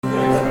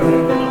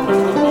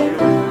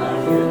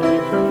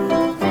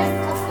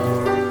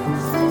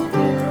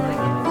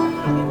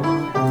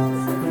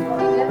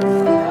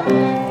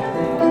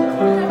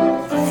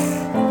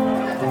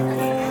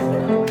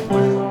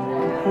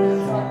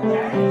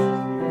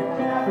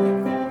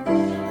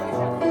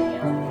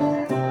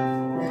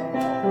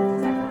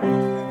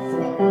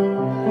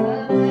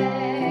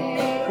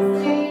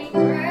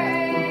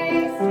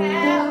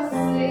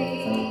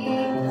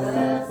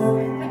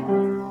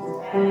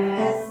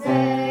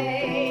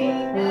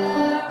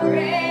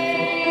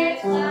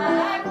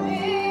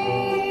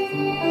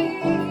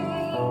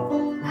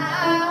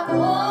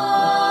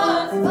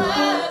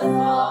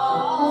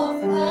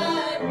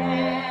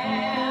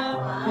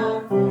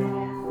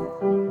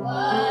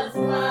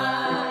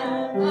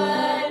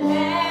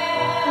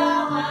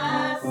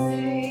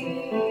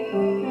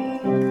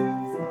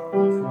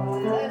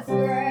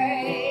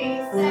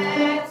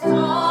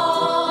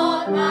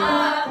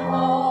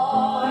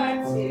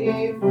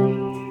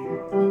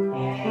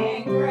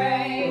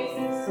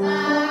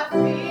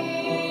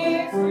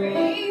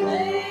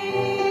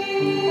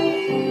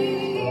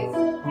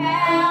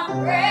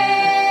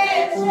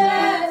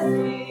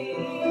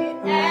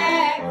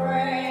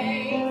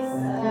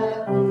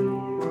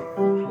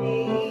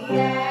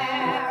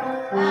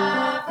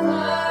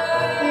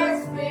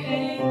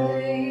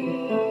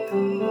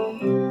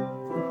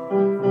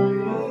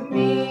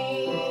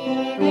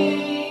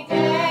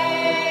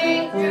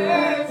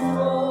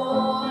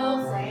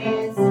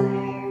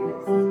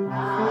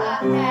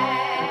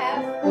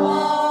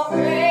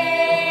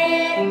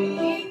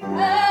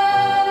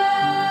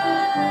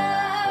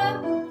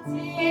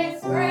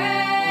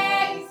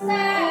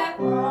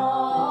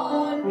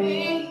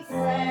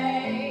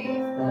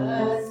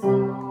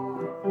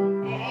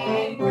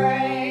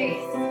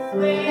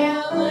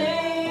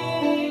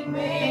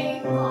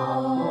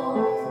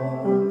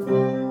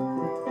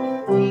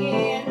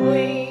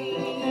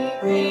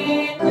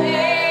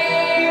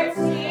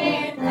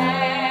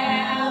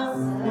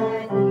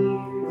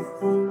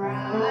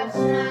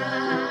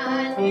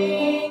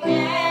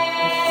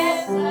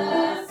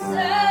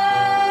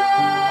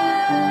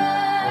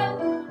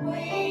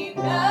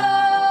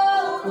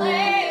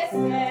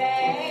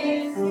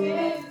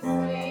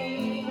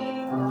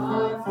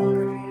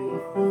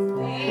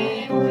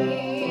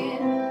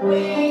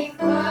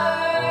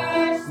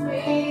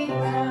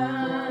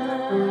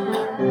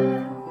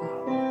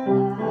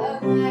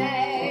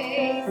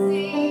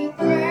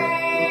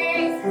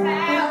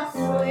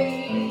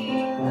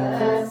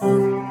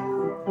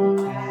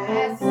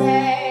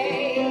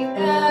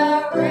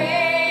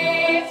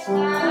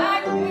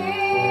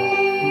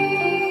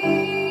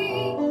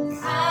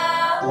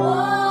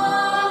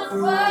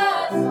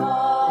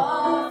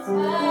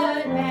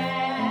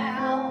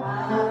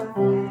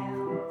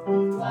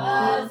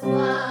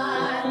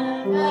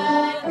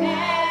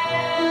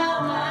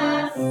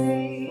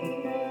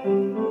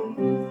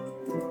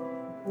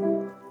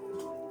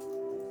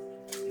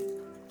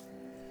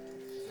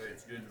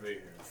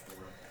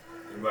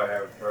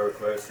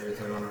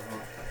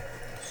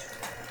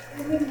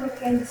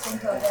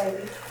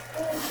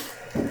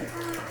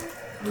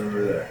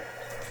Remember that.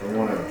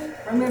 Someone else.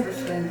 I remember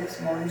Sue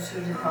this morning. She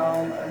was at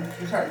home and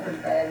she was hurting pretty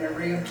bad in her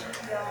ribs.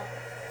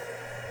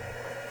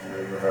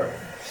 Remember her.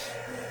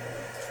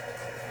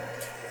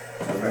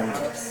 Someone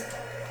else.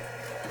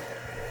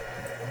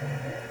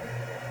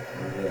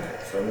 Remember that.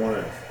 Someone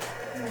else.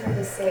 Remember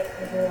the sick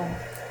boy.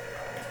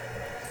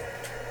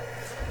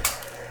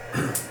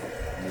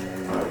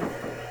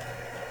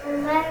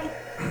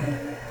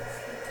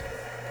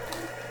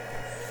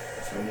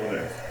 Someone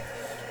else.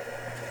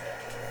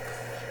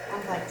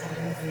 I'd like to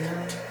live here.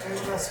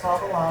 There's no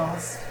father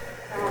lost.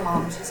 And my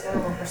mom, she's got a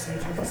little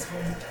procedure this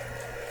week.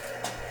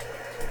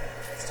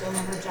 Still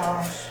remember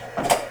Josh.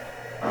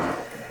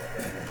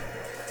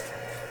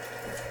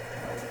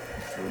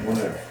 Someone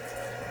else.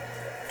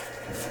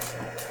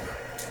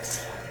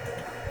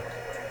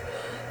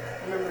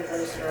 I remember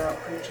those that are out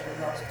preaching in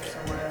the gospel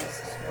somewhere else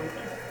this week.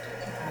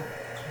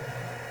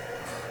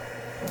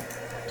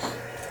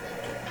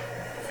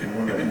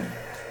 Someone else.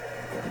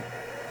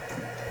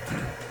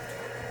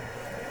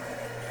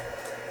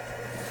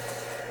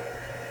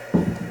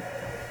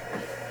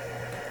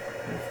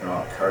 If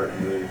not, Kurt,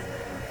 you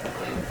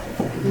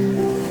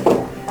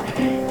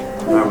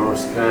Our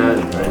most kind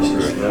and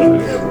gracious,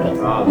 loving Heavenly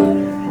Father,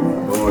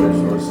 Lord, as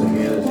once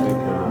again as we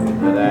come,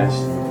 I'd ask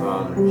you,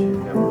 Father, that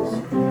you help us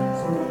do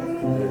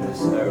this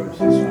service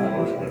this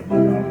morning.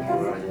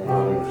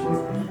 Father, that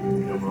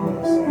you come on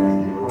us,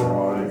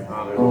 Lord,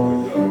 Father, Lord,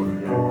 we go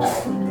to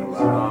your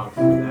songs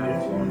and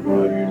now,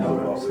 Lord, you know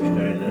what we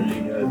stand in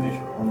need of this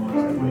morning.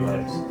 So we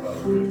ask,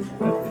 Father, to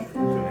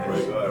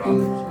pray, God, on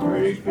this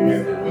great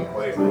every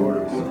way,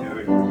 Lord, we do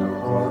it,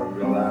 Father,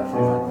 realize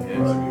it. Yes,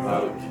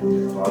 Father,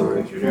 Father,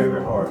 it's your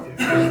every heart that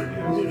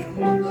you this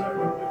morning, God.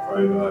 We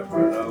pray, God,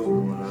 for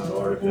those,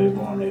 Lord, if they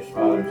want this,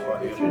 Father,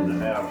 what is in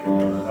the house, you're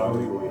going to know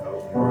you. We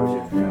hope for us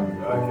if you have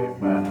God, just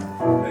man.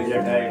 Be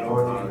their day,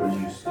 Lord,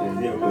 Jesus, you still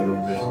deal with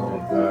them this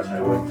morning, God.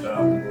 They would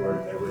come, Lord,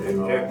 they would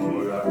accept you,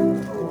 God,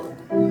 Lord.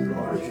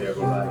 Lord, it's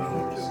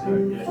everlasting. Just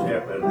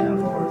help us now,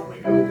 Lord, as we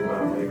go,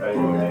 Lord. We pray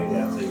today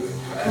that we would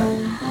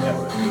help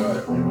us, God,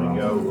 as we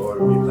go, Lord,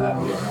 we clap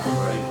you on our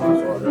praise,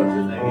 Lord, up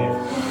in the hands.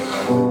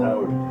 We know,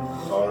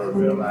 Father,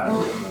 realize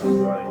it,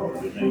 God, what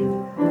we need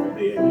to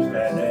be in this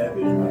land of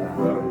is,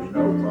 God, we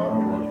know,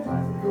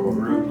 Father, your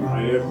root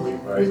live. We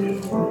pray this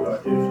morning, God,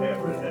 just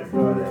help us, that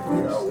God, that we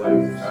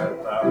always try to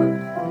follow,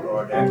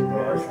 Lord, that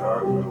our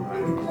start with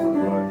this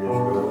morning, God, just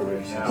go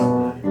with us now,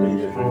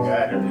 lead us and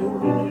guide us,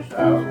 Lord, in this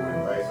house. We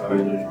pray, God,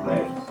 just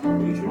bless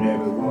each and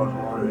every one,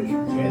 Lord, as you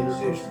gather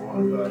this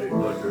morning, God, as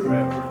what your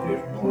effort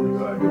this morning,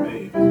 God, to be,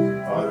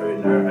 Father, in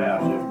their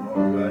house this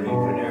morning, God,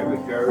 each and every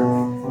church,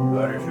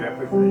 God, is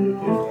represented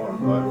this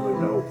morning, God, with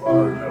no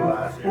Father, no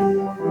life this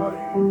morning, God,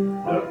 you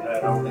look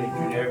not on each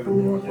and every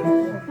one this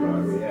morning,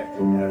 God, we ask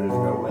you now to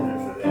go with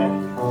us to that,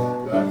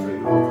 God, for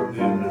your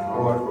forgiveness,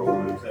 Lord, for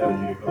we failed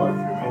you, God,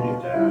 for many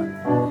times,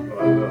 God,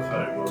 we're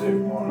thankful this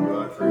morning,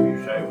 God, for you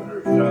saving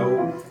our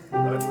souls,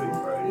 God, we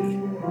pray this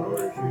morning,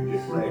 Lord, as you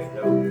just bless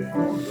those this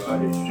morning, God,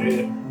 it's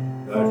sick,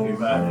 God, you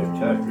might just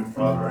touch them,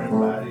 Father, and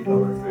mighty,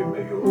 Lord, if it be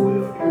your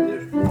will here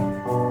this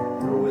morning,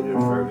 Lord, we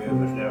just forgive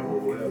us now, we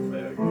will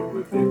fail you,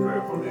 we be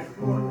careful this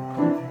morning,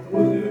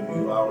 we'll give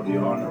you all the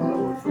honor,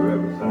 Lord, for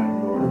everything,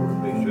 Lord, it will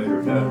be said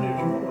or done this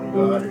morning,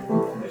 God,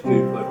 as you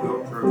put your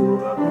approval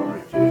up on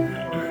it this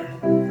morning,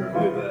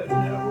 forgive us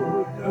now what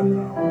we've done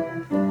wrong,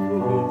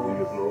 we'll give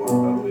you the glory,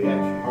 but we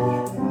ask you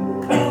this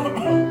morning, Lord,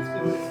 to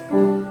do it.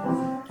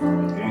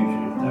 In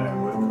Jesus' name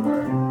we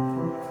pray.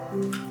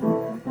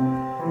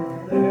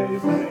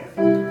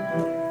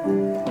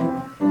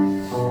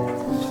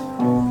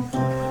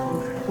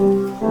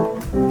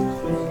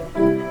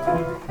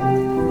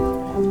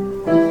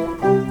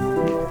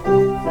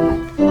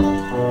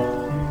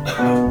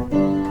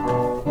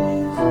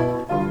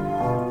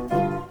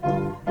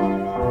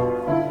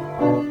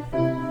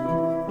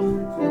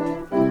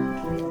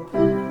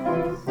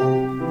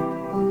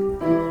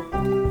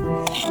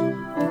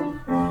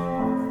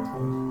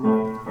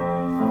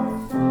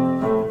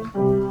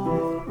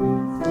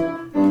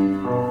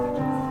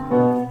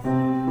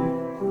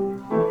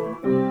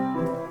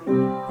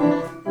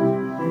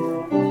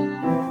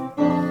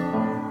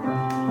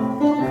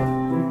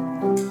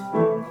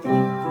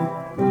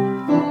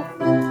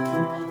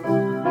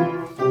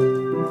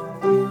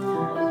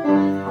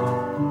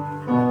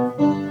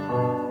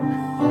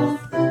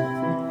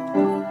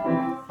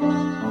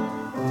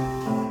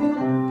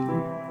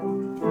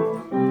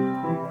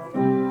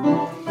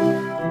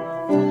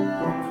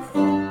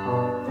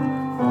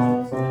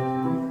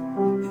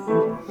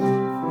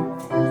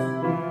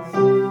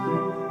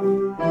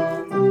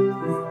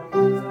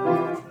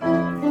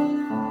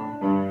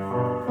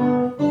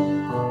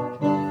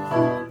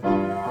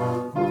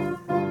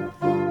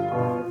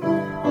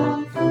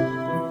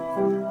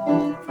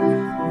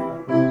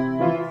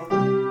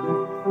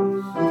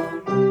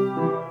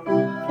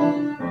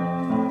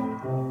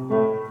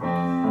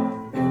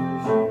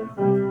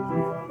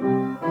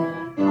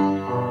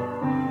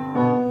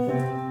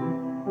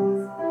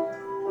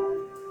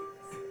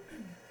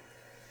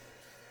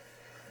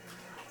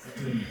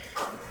 I'd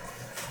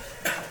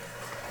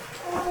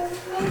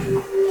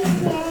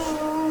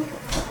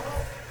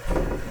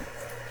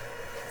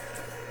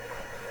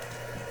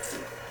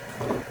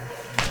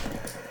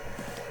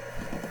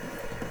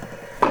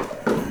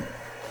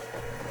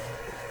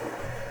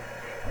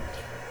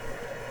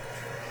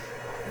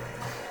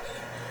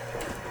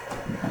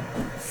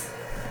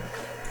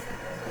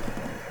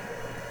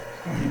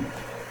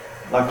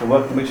like to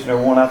welcome each and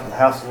every one out to the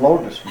house of the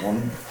Lord this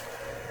morning.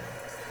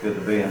 It's good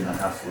to be in the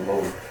house of the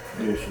Lord.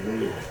 Yes, it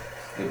is.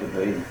 It's good to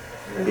be.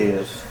 It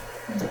is.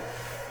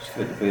 It's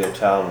good to be a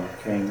child of the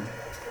King.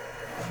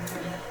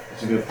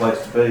 It's a good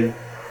place to be.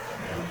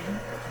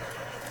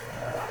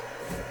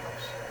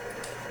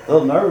 A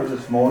little nervous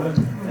this morning,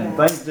 and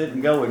things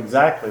didn't go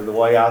exactly the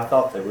way I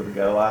thought they would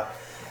go.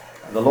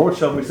 The Lord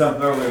showed me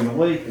something earlier in the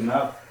week, and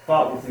I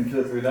fought with Him 2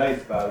 or 3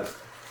 days about it.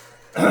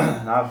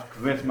 And I was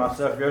convinced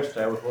myself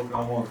yesterday. I was working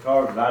on one of the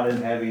cards, and I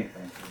didn't have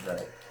anything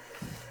today.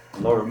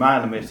 The Lord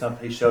reminded me of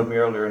something He showed me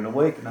earlier in the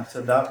week, and I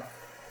said, Doc,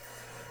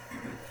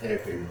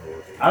 Happy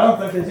Lord. I don't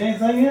think there's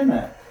anything in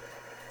that.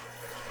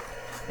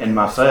 In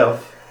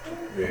myself.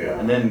 Yeah.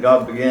 And then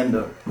God began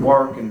to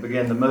work and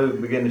began to move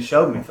and began to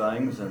show me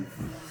things, and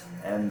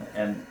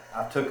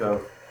I took a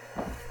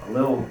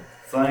little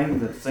thing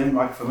that seemed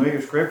like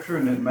familiar scripture,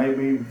 and it may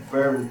be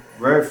very,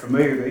 very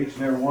familiar to each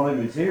and every one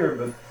of you here,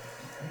 but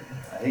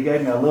He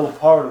gave me a little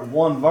part of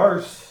one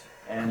verse,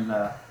 and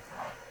it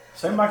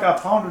seemed like I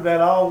pondered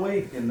that all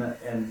week, and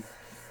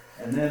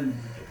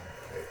then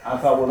I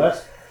thought, well,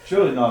 that's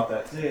surely not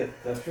that's it.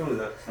 That's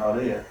not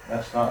it.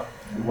 That's not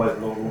the way the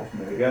Lord wants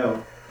me to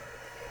go.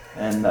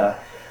 And I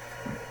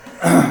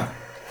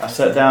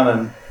sat down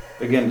and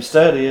began to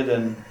study it,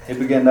 and He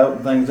began to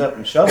open things up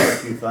and show me a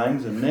few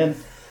things, and then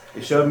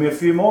He showed me a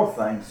few more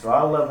things. So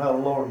I love how the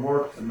Lord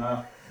works, and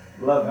I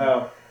love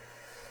how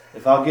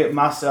if I'll get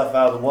myself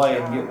out of the way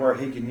and get where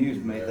He can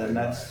use me, then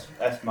that's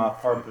my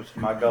purpose,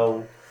 my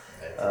goal.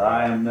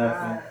 I am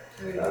nothing.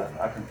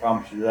 I can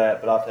promise you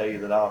that, but I'll tell you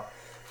that I'll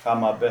try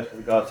my best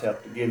with God's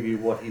help to give you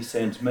what He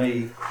sends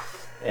me.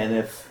 And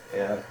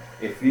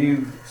if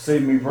you see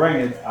me bring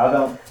it, I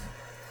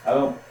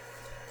don't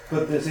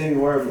put this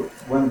anywhere, but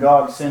when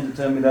God sends it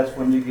to me, that's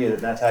when you get it.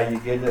 That's how you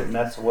get it, and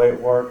that's the way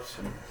it works.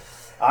 And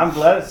I'm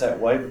glad it's that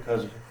way,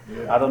 because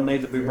I don't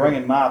need to be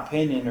bringing my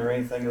opinion or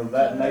anything of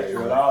that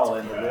nature at all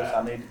into this.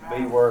 I need to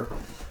be where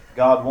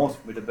God wants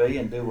me to be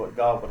and do what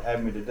God would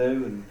have me to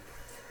do,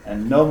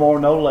 and no more,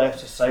 no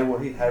less, to say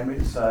what He had me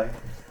to say.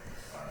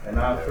 And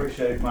I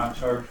appreciate my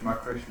church, my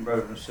Christian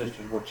brothers and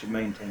sisters, what you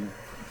mean to me.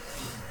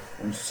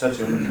 And such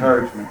an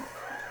encouragement,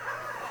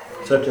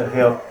 such a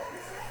help,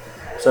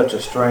 such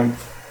a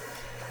strength.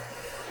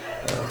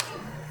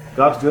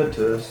 God's good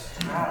to us.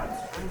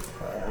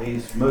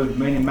 He's moved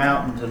many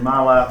mountains in my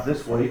life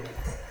this week.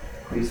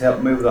 He's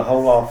helped me with a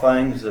whole lot of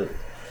things that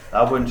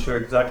I wasn't sure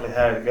exactly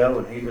how to go,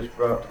 and He just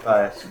brought it to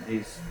pass. And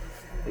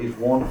He's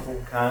wonderful,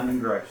 kind,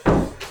 and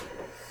gracious.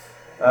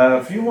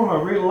 If you want to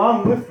read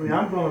along with me,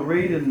 I'm going to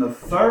read in the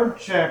 3rd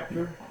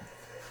chapter.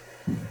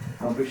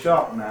 Don't be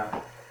shocked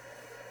now.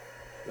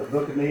 The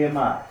book of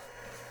Nehemiah.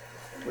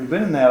 We've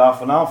been in that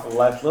off and on for the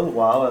last little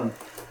while, and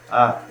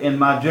in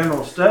my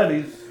general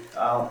studies,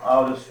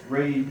 I'll just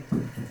read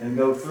and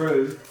go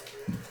through.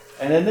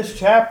 And in this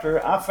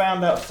chapter, I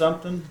found out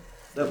something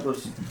that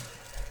was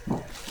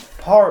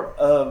part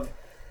of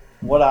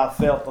what I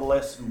felt the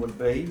lesson would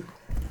be,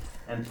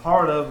 and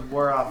part of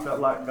where I felt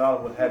like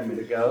God would have me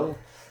to go.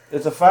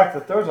 Is the fact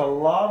that there's a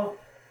lot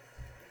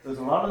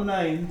of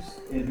names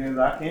in here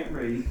that I can't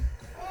read.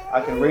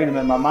 I can read them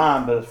in my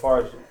mind, but as far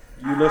as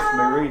you listen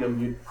to me read them,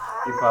 you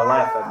probably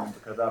laugh at them,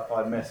 because I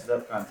probably mess it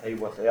up trying to tell you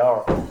what they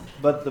are.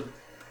 But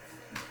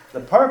the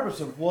purpose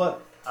of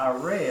what I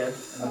read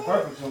and the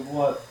purpose of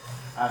what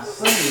I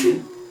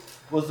seen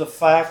was the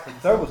fact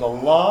that there was a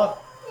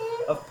lot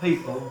of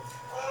people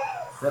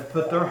that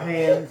put their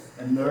hands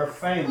and their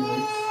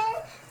families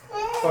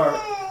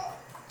first,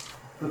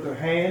 put their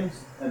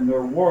hands and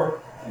their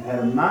work, and had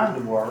a mind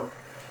to work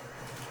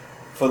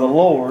for the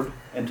Lord,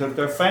 and took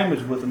their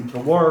families with them to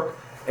work.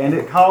 And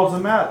it calls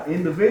them out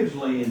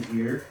individually in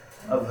here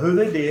of who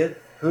they did,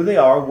 who they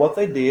are, what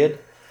they did,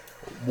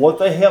 what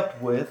they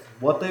helped with,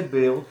 what they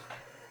built,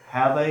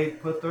 how they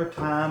put their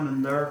time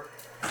and their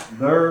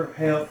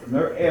help and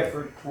their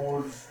effort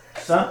towards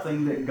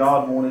something that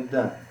God wanted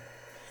done.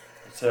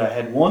 It said, I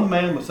had one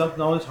man with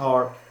something on his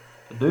heart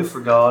to do for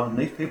God, and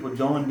these people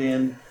joined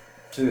in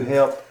to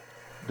help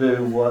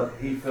do what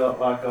he felt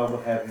like God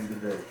would have him to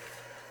do.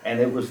 And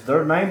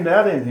they're named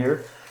out in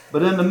here,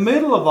 but in the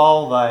middle of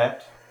all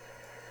that,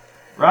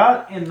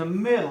 right in the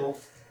middle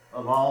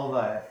of all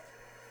that,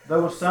 there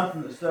was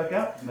something that stuck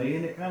out to me,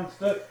 and it kind of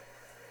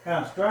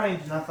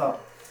strange, and I thought,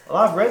 well,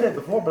 I've read that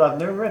before, but I've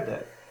never read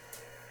that.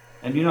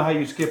 And you know how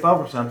you skip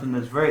over something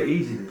that's very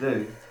easy to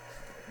do,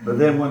 but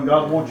then when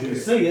God wants you to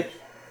see it,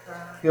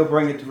 He'll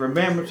bring it to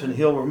remembrance, and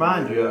He'll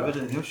remind you of it,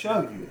 and He'll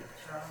show you it.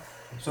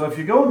 So if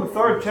you go in the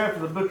 3rd chapter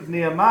of the book of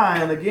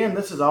Nehemiah, and again,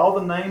 this is all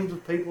the names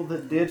of people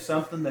that did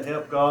something that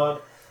helped God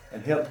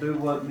and helped do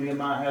what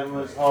Nehemiah had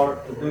on his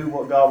heart to do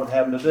what God would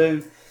have him to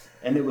do.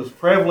 and it was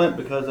prevalent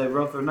because they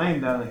wrote their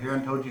name down here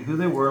and told you who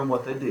they were and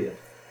what they did.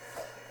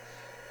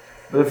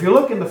 But if you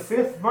look in the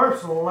 5th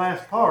verse of the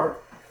last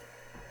part,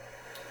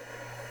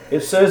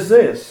 it says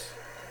this: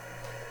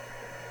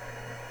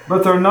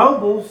 "But their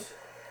nobles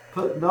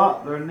put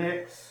not their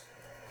necks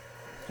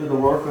to the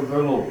work of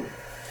their Lord."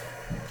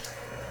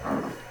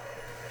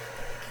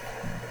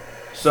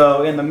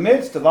 So in the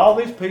midst of all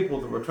these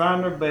people that were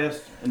trying their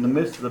best, in the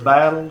midst of the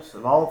battles,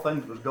 of all the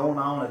things that was going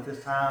on at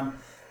this time,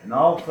 and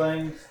all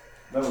things,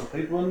 there were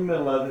people in the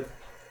middle of it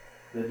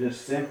that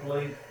just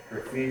simply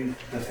refused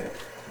to help.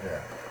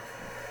 Yeah.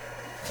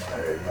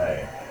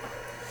 Amen.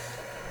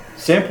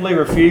 Simply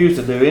refused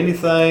to do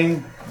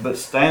anything but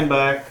stand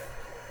back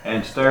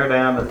and stare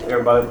down at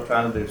everybody that was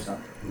trying to do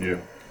something. Yeah.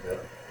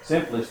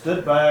 Simply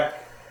stood back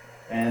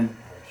and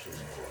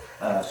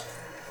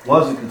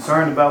wasn't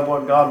concerned about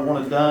what God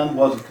wanted done,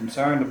 wasn't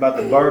concerned about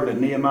the burden that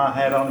Nehemiah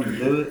had on him to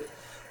do it,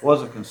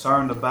 wasn't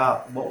concerned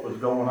about what was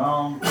going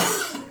on,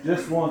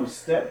 just wanted to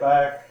step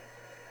back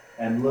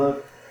and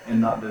look and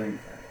not do anything.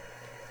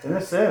 And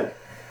it said,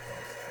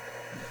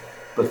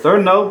 "But their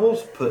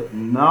nobles put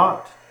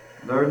not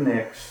their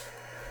necks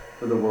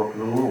to the work of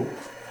the Lord."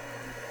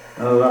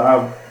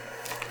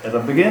 As I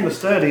began to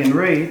study and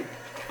read,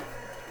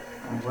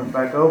 I went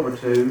back over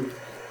to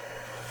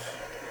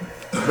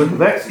the book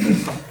of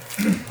Exodus.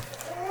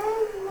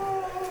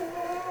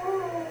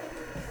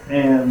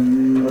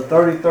 In the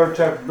 33rd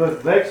chapter of the book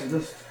of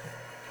Exodus,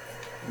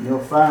 you'll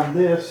find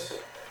this.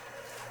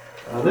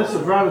 This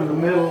is right in the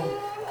middle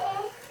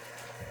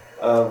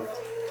of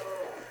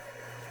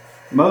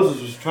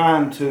Moses was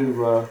trying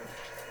to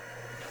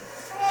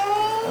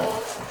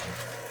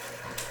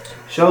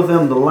show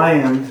them the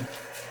land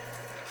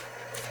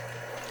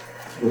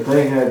that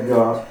they had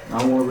got.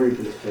 I want to read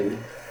this to you.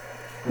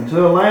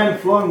 "Unto a land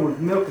flowing with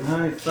milk and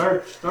honey,"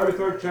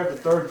 33rd chapter,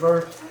 3rd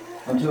verse.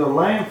 "Unto a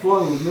land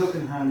flowing with milk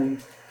and honey,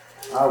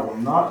 I will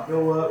not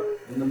go up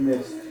in the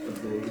midst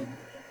of thee.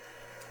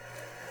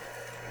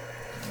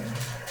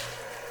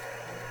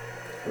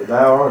 For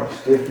thou art a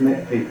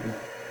stiff-necked people,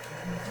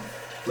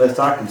 lest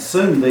I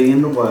consume thee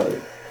in the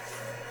way."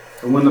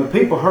 And when the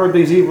people heard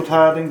these evil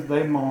tidings,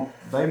 they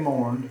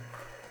mourned,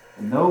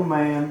 and no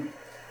man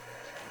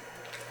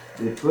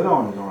did put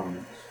on his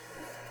ornaments.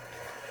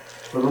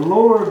 For the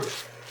Lord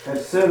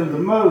had said unto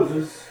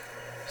Moses,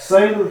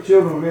 "Say to the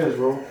children of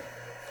Israel,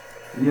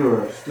 you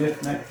are a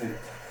stiff-necked people."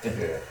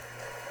 Yeah.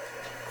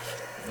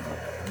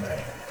 Amen.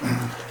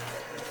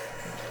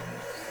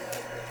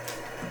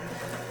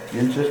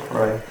 You just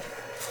pray.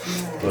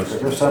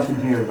 There's something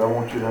here that I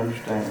want you to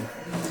understand.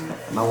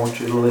 And I want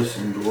you to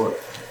listen to what.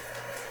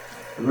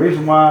 The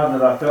reason why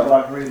that I felt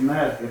like reading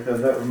that is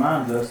because that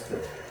reminds us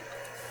that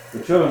the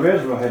children of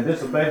Israel had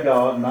disobeyed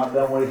God, not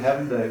done what he had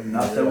them do,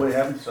 not said what he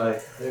had them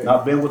say,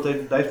 not been what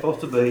they're supposed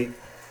to be.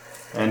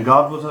 And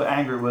God was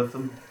angry with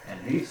them.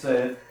 And he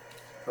said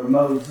for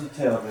Moses to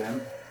tell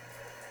them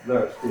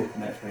they're a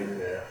stiff-necked people.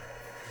 Yeah.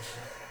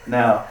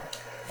 Now,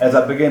 as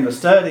I began to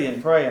study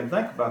and pray and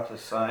think about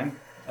this thing,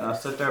 and I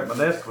sat there at my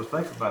desk and was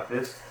thinking about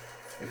this,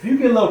 if you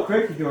get a little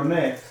crick in your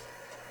neck,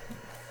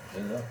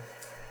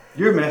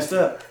 you're messed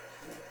up.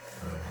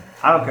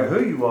 I don't care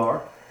who you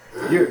are.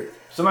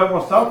 Somebody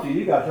wants to talk to you,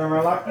 you got to turn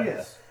around like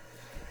this.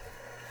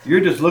 You're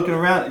just looking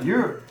around.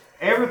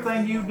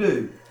 Everything you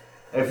do,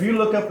 if you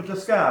look up at the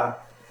sky,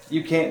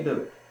 you can't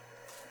do it.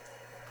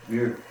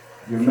 You're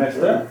messed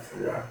up.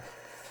 Yeah.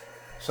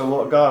 So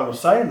what God was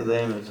saying to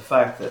them is the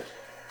fact that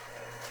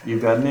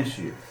you've got an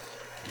issue.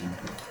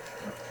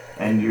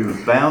 And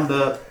you've bound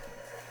up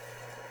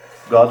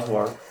God's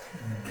work.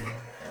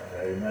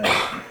 Amen.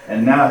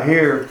 And now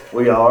here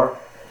we are,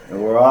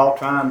 and we're all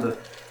trying to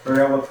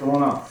figure out what's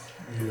going on.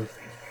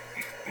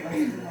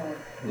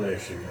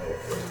 Bless you, Lord.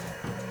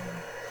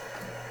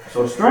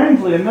 So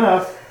strangely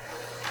enough,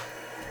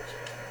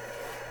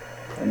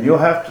 and you'll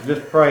have to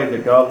just pray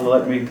that God will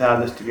let me tie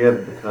this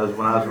together, because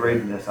when I was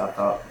reading this, I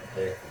thought,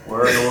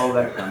 where in the world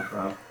did that come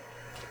from?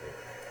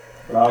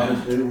 But I'll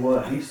just do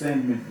what He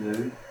sends me to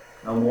do,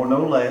 no more,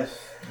 no less,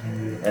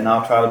 and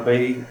I'll try to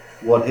be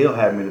what He'll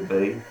have me to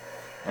be,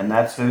 and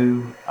that's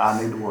who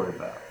I need to worry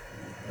about.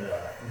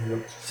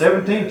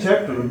 17th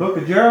chapter of the book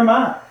of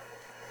Jeremiah.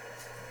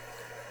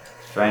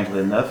 Strangely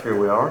enough, here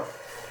we are.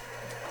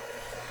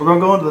 We're going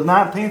to go into the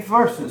 19th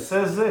verse, and it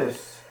says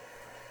this.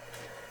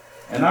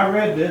 And I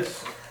read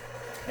this,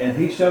 and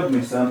he showed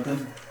me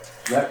something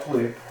that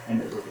quick,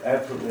 and it was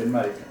absolutely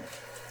amazing.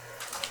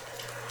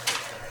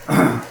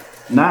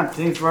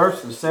 19th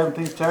verse of the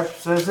 17th chapter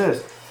says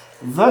this.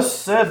 Thus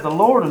said the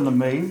Lord unto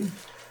me,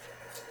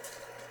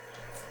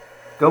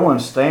 go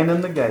and stand in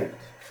the gate.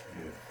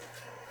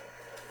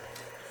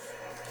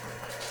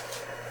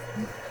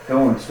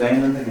 Go and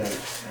stand in the gate.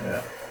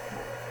 Yeah.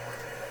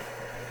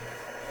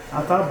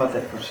 I thought about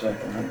that for a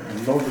second, and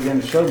the Lord began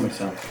to show me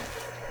something.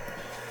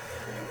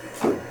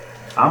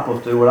 I'm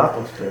supposed to do what I'm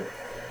supposed to do.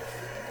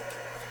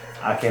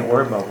 I can't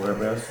worry about what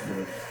everybody else is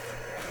doing.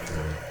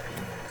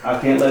 I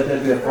can't let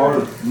that be a part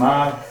of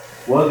my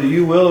Whether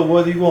you will or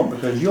whether you won't,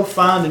 because you'll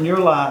find in your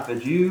life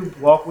as you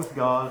walk with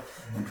God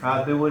and try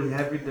to do what He'd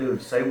have you do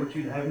and say what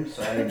you'd have Him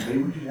say and be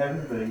what you'd have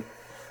Him be,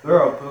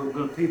 there are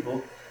good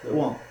people that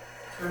won't.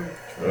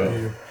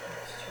 True.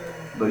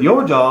 But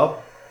your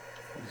job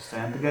is to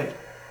stand at the gate.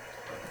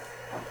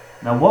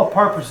 Now what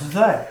purpose is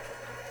that?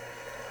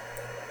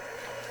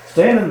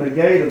 Stand in the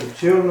gate of the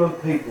children of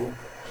the people.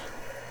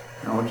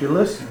 I want you to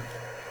listen.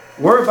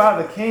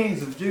 Whereby the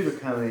kings of Judah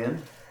come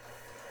in,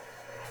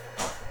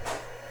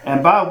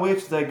 and by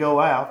which they go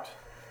out,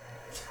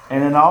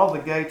 and in all the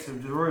gates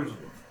of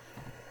Jerusalem.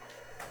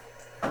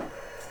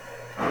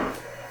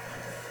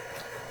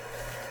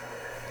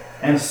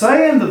 And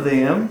say unto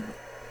them,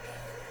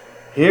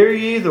 Hear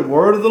ye the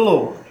word of the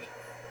Lord,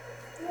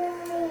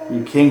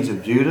 ye kings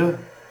of Judah,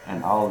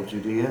 and all of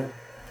Judea,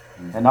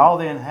 and all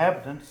the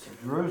inhabitants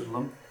of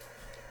Jerusalem,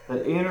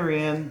 that enter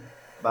in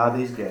by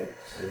these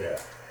gates. Yeah.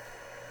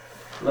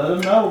 Let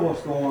them know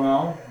what's going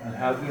on and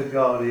how good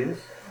God is.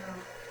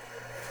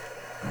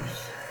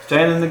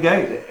 Stand in the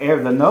gate.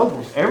 The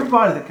nobles,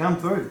 everybody that come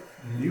through,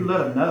 you let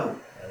them know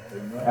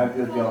how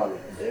good God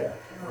is. Yeah.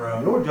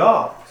 Your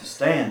job is to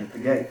stand at the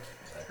gate.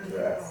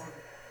 Yeah.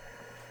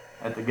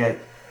 At the gate.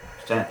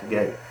 Stand at the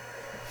gate.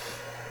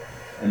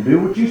 And do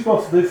what you're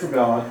supposed to do for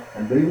God,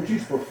 and be what you're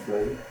supposed to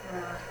do.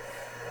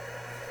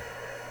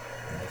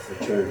 That's the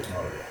truth,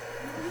 Marty.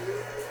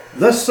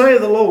 Thus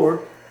saith the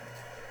Lord,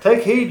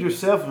 take heed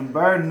yourselves and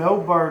bear no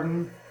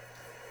burden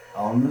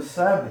on the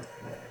Sabbath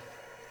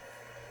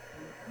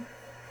day,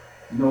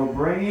 nor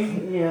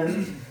bringing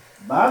in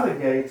by the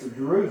gates of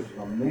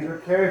Jerusalem, neither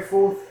carry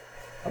forth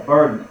a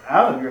burden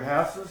out of your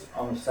houses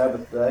on the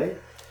Sabbath day,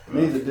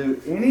 neither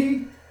do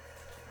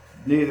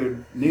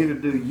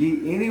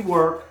ye any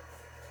work,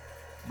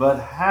 but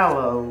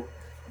hallow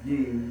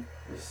ye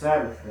the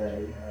Sabbath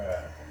day,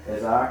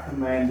 as I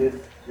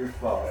commanded your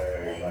father.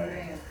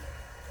 Amen.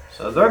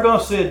 So they're going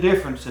to see a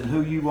difference in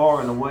who you are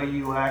and the way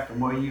you act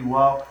and the way you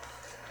walk,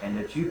 and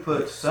that you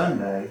put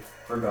Sunday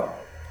for God.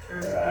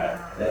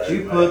 That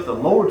you put the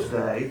Lord's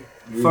Day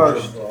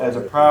first as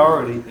a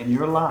priority in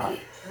your life.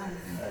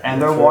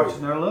 And they're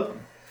watching, they're looking.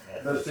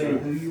 They're seeing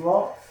who you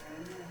are.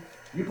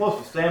 You're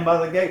supposed to stand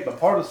by the gate, but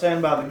part of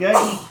standing by the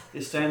gate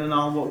is standing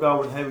on what God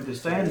would have you to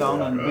stand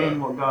on and being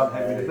what God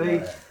would have you to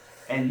be.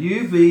 And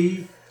you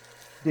be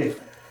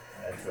different.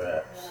 That's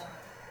right.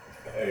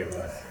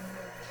 Amen.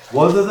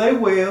 Whether they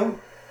will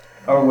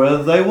or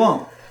whether they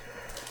won't.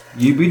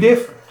 You be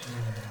different.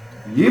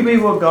 You be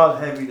what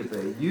God have you to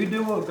be. You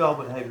do what God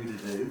would have you to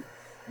do.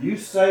 You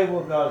say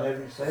what God have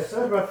you to say. It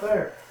says right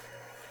there.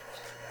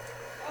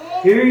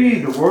 Hear ye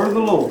the word of the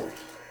Lord.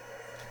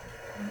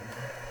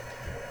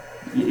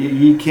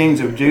 Ye kings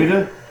of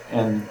Judah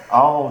and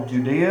all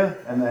Judea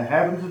and the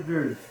inhabitants of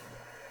Jerusalem.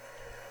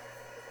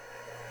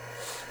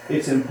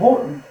 It's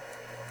important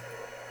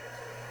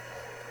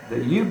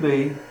that you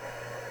be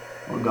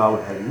what God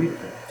would have you to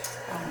be.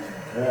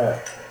 Yeah.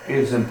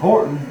 It's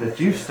important that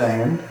you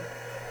stand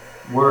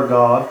where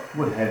God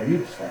would have you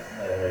to stand.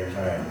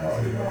 Amen,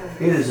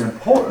 Marty. It is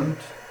important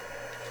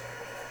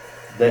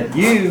that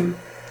you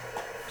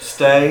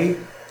stay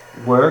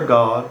where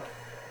God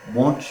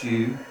wants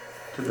you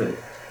to be.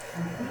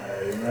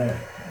 Amen.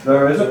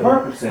 There is a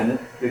purpose in it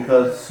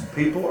because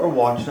people are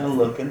watching and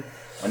looking,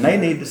 and they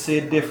need to see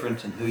a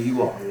difference in who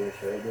you are. Yes,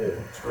 I do.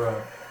 That's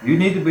right. You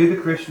need to be the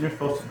Christian you're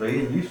supposed to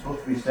be, and you're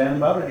supposed to be standing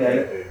by the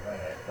gate. Amen.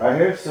 Right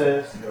here it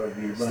says, Go get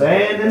a bunch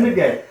stand in the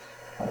gate.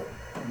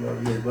 Go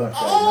get a bunch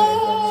of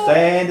them.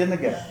 Stand in the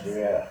gate.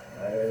 Yeah.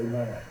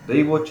 Amen.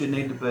 Be what you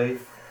need to be.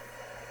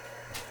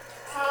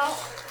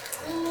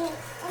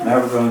 Now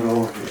we're going to go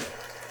over here.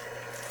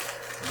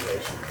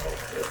 Yes, you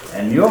know.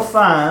 And you'll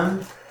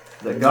find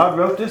that God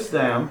wrote this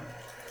down,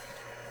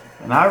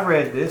 and I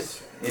read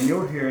this in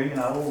your hearing, and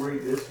I will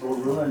read this,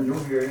 Lord willing, in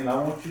your hearing, and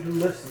I want you to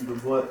listen to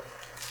what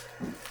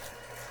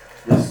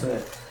this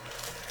says.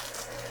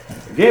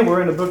 Again,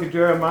 we're in the book of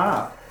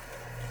Jeremiah.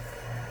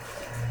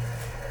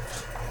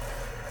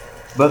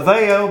 But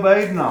they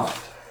obeyed not,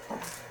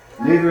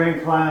 neither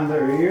inclined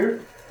their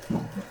ear,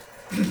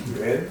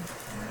 ready?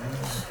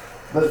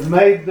 But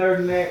made their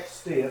neck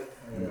stiff,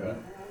 Yeah.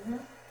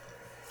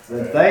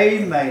 that they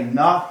may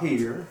not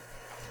hear,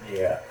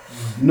 Yeah.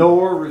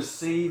 nor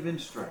receive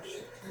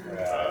instruction.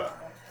 Right.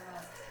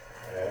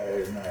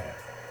 Amen.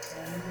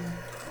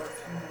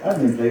 I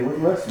didn't tell you what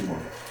the lesson was.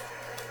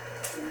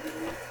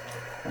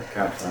 That's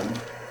kind of funny.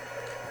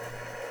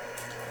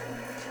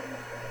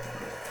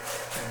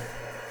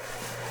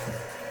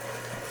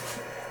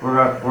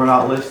 We're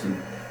not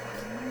listening.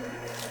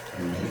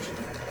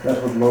 That's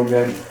what the Lord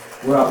gave me.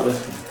 We're not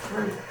listening.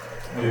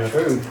 Yeah.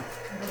 True.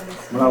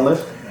 We're not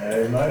listening.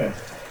 Amen.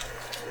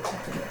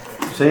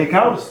 See, he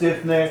called a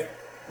stiff neck,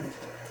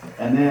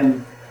 and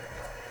then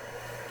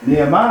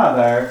Nehemiah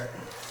there,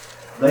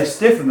 they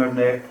stiffened their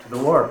neck to the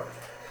work.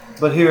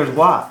 But here's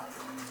why.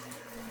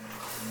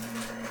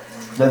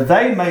 That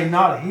they may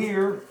not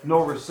hear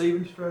nor receive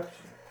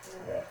instruction.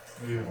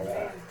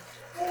 Yeah.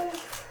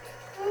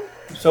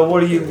 So what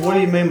do you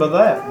mean by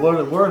that?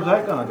 Where's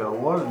that going to go?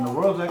 What in the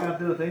world is that going to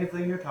do with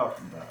anything you're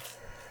talking about?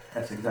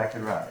 That's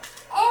exactly right.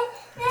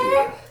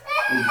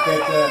 Did you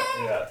catch that?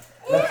 Yeah.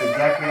 That's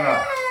exactly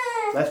right.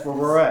 That's where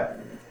we're at.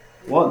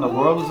 What in the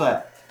world is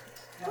that?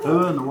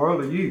 Who in the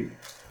world are you?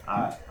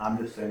 I'm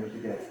just saying it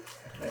together.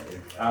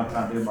 I'm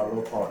trying to do my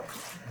little part.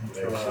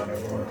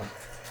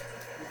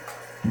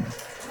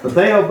 But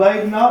they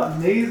obeyed not,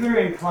 neither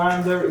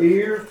inclined their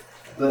ear,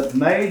 but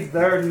made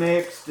their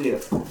neck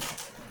stiff.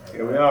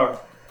 Here we are.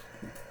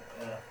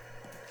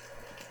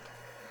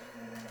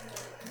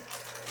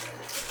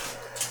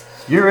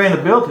 Your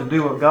inability to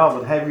do what God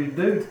would have you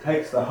do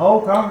takes the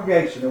whole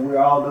congregation, and we're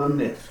all doing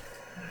this.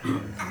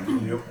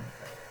 Yep.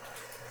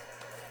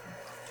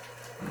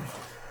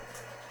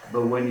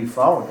 But when you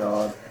follow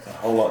God, it's a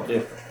whole lot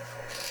different.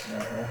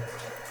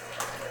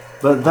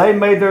 But they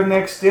made their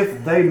neck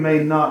stiff, they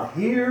may not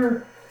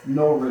hear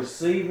nor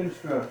receive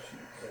instructions.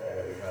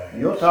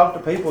 You'll talk to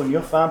people and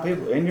you'll find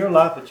people in your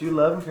life that you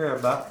love and care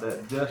about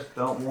that just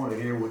don't want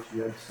to hear what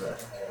you have to say.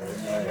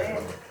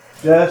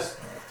 Just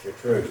The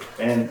truth.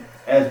 and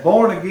as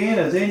born again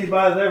as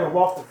anybody's ever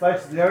walked the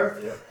face of the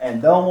earth, Yep.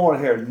 and don't want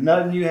to hear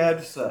nothing you have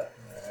to say.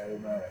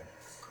 Amen.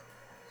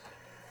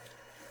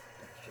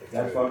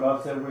 That's why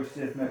God said we're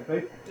stiff-necked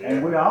people,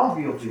 and we're all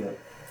guilty of it.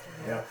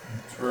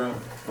 That's right.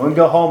 We can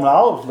go home and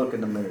always look in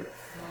the mirror.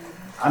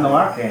 I know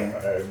I can.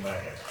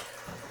 Amen.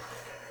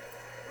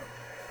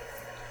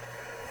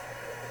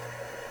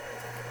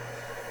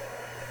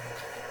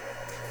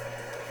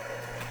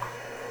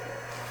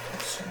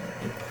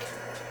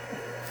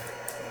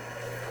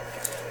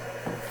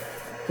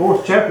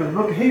 Fourth chapter of the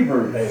book of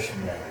Hebrews.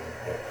 Nation man.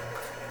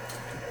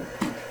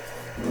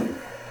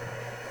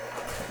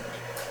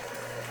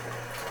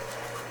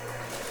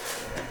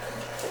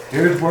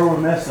 Here's where we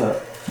mess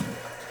up.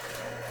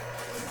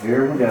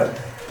 Here we go.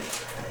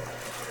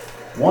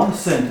 One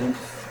sentence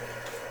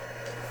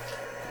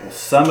will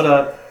sum it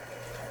up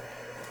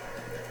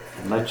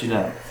and let you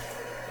know.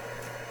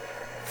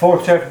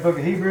 Fourth chapter of the book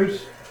of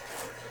Hebrews.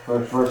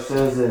 First verse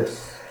says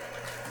this.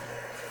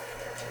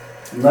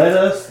 Let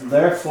us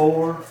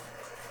therefore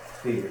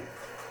fear.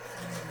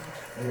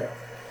 Yeah.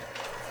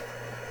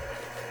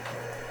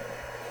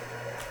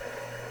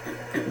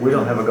 We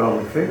don't have a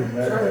godly fear.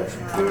 Yeah.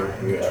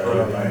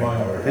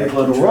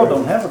 People in the world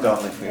don't have a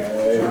godly fear.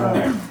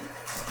 Amen.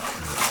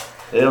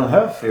 They don't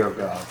have a fear of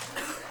God.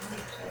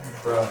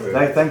 Right.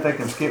 They think they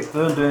can skip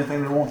through and do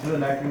anything they want to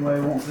and act any way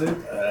they want to.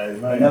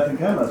 And Amen. nothing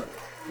comes of it.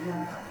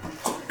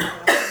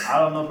 I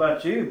don't know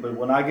about you, but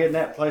when I get in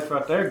that place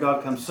right there,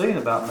 God comes seeing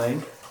about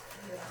me.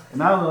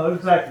 And I don't know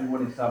exactly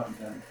what he's talking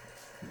to me.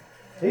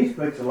 He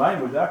speaks a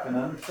language I can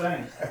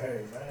understand.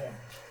 Amen.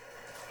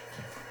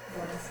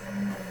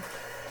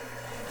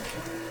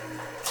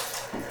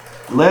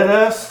 Let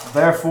us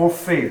therefore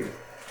fear.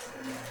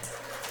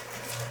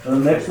 So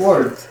the next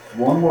word,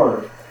 one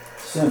word,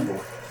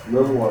 simple,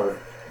 little word,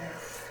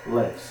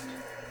 lest.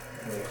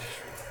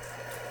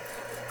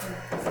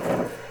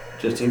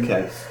 Just in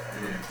case.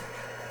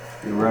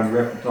 You run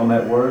reference on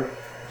that word,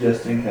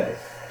 just in case.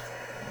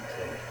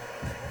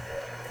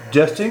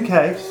 Just in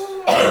case.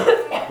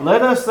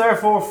 Let us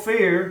therefore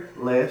fear,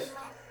 lest,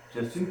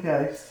 just in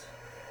case.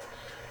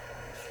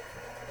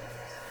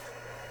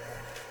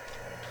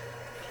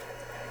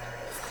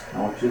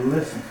 I want you to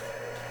listen.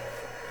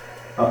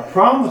 A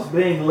promise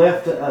being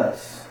left to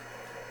us.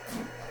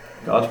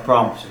 God's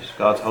promises,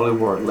 God's holy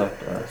word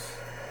left to us.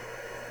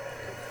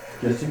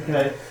 Just in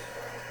case.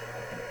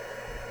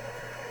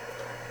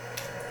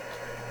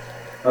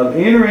 Of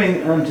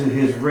entering unto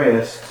his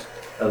rest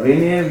of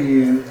any of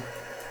you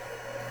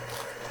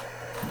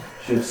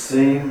should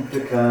seem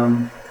to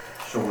come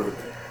short of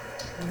it.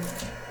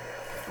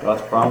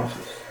 God's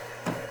promises.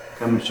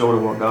 Coming short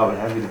of what God would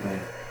have you to be.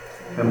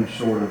 Coming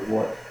short of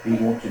what he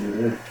wants you to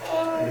do.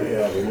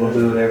 Yeah. We'll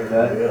do it every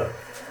day. Yeah.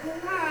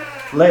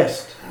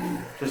 Lest,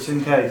 just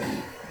in case.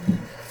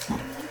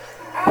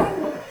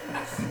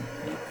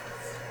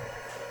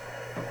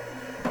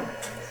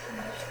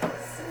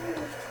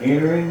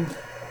 Entering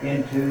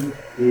into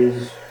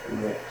his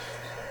rest.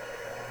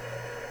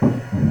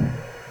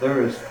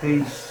 There is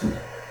peace.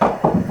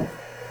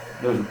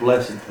 There's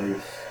blessed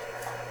peace.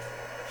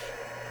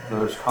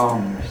 There's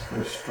calmness.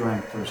 There's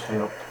strength. There's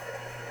help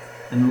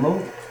in the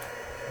Lord.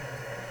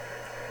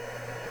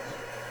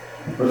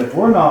 But if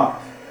we're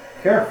not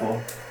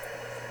careful,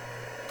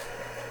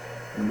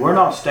 and we're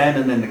not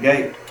standing in the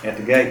gate, at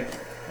the gate,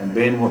 and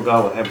being what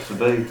God would have us to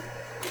be,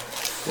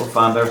 we'll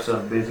find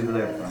ourselves busy with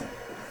everything.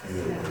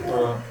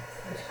 Right.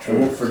 And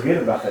we'll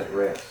forget about that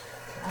rest.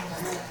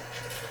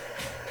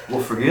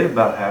 We'll forget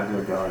about how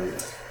good God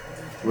is.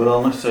 We'll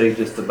only see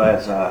just the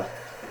bad side.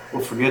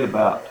 We'll forget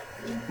about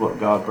what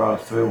God brought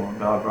us through, what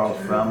God brought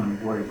us from,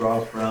 and where he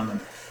brought us from,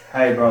 and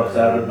how he brought us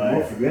out of it.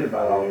 We'll forget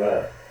about all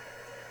that.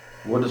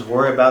 We'll just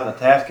worry about the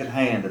task at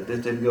hand, that this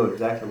didn't go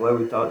exactly the way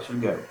we thought it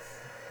should go,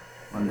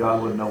 when God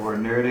wasn't nowhere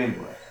near it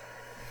anyway.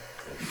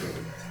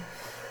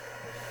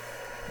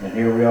 And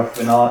here we are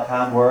spending all that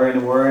time worrying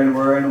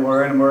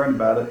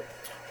about it.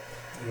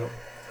 Yep.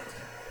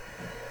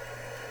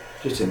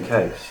 Just in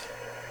case.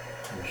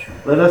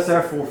 Let us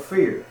therefore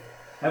fear.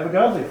 Have a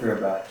godly fear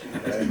about you.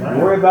 Amen.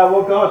 Worry about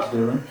what God's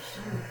doing.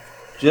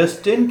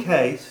 Just in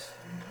case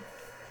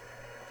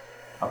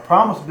a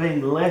promise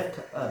being left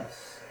to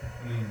us.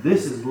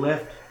 This is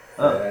left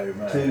up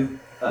Amen. to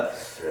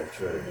us. That's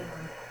true.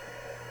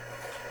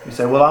 You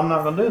say, well, I'm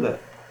not going to do that.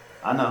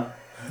 I know.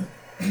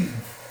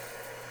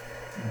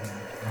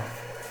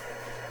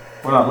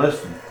 We're not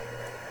listening.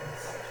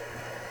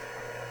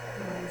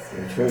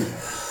 That's true.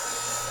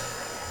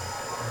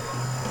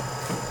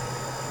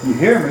 You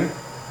hear me,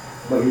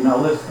 but you're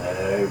not listening.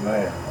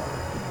 Amen.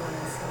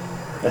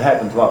 It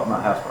happens a lot in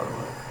my house, by the way.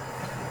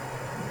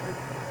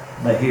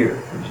 They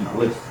hear, but you're not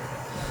listening.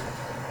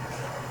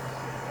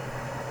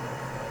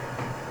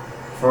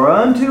 For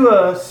unto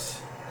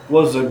us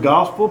was the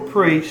gospel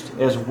preached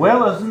as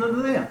well as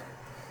unto them.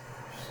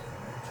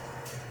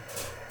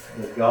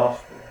 The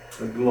gospel,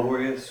 the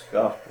glorious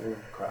gospel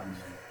of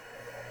Christ,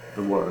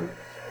 the word.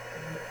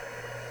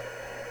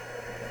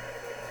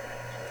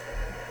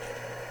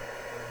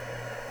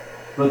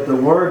 But the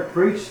word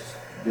preached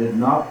did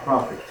not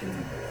profit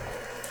him.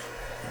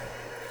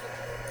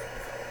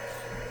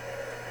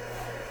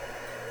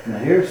 Now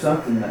here's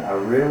something that I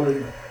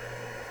really,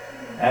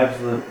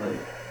 absolutely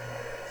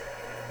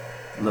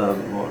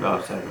love what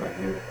God said right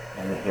here,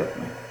 and it helped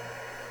me.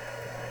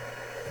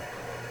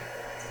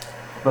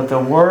 But the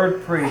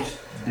word preached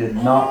did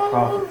not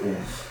profit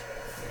them,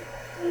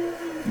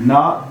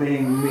 not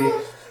being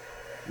mixed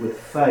with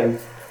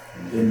faith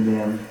in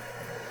them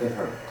that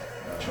heard.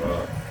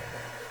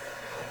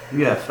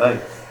 You have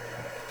faith.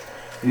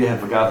 You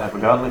have a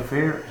godly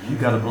fear. You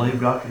got to believe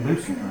God can do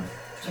something.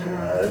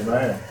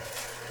 Amen.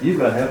 You've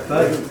got to have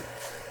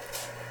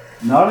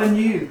faith. Not in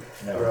you,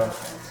 No.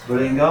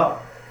 but in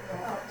God.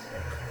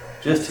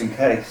 Just in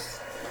case.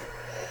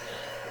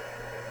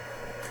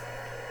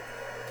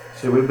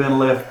 See, we've been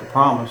left the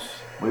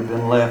promise. We've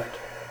been left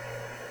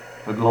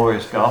the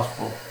glorious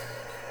gospel.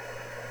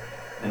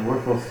 And we're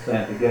supposed to stand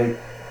at the gate.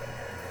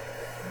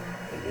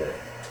 Yeah.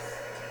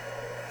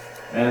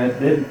 And it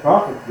didn't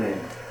profit them.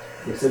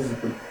 It says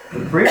that the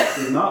preach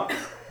did not,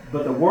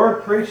 but the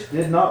word preached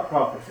did not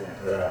profit them.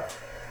 Yeah.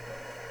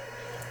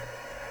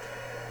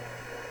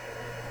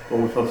 What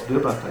are we supposed to do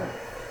about that?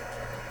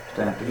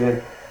 Stand at the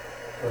gate.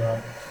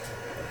 Right.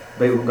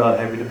 Be what God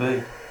have you to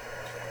be.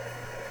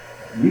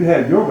 You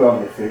have your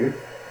godly fear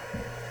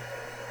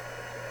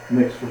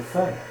mixed with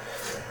faith.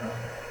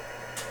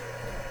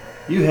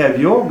 You have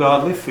your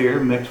godly fear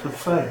mixed with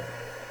faith.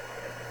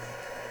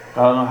 I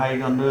don't know how you're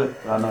going to do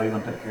it, but I know you're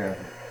going to take care of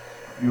it.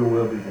 Your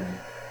will be done.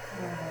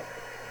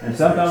 And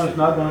sometimes it's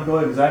not going to go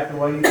exactly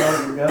the way you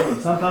thought it would go,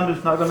 and sometimes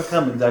it's not going to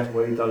come exactly the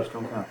way you thought it's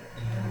going to come.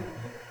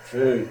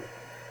 True.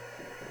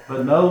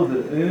 But know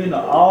that in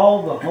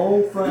all the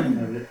whole thing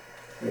of it,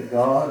 that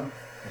God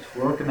is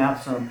working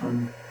out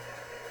something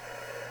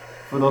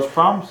for those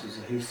promises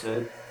that He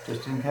said,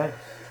 just in case.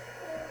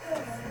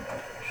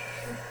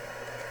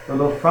 For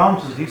those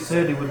promises He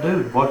said He would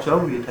do, watch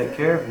over you, take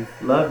care of you,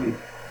 love you.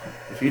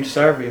 If you'd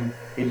serve Him,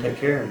 He'd take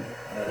care of you.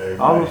 Amen.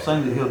 All those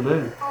things that He'll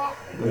do.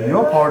 But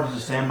your part is to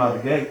stand by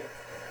the gate,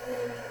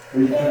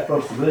 where you're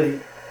supposed to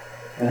be,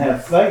 and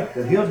have faith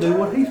that He'll do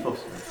what He's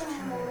supposed to do.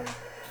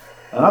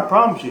 And I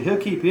promise you, He'll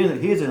keep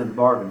His end of the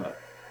bargain up.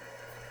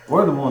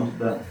 We're the ones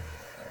that don't.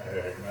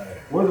 Amen.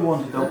 We're the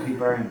ones that don't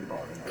keep our end of the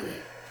bargain up.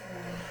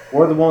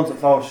 We're the ones that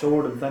fall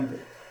short and think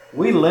that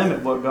we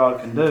limit what God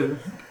can do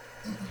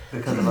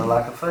because of our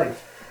lack of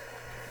faith.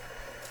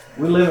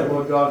 We limit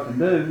what God can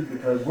do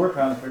because we're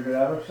trying to figure it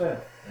out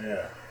ourselves.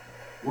 Yeah.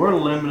 We're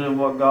limiting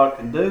what God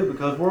can do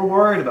because we're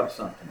worried about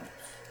something else.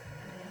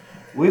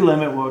 We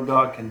limit what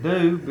God can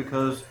do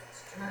because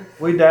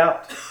we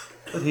doubt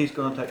that He's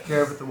going to take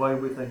care of it the way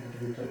we think He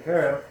can take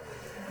care of it.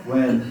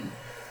 When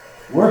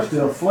we're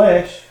still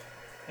flesh,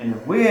 and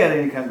if we had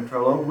any kind of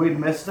control over it, we'd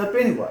mess it up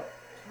anyway.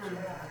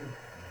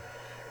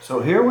 So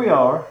here we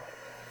are.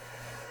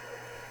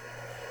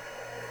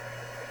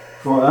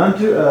 For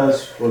unto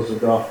us was the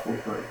gospel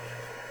preached.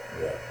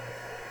 Yeah.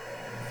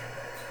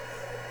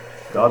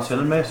 God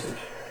sent a message.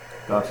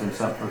 God sent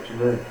something for us to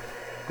do.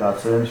 God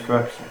sent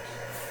instructions.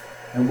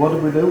 And what do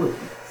we do with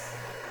them?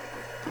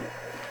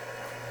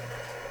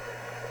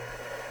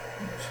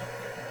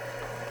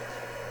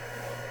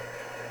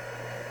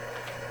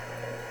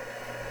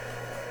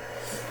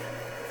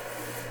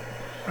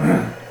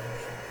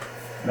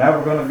 Now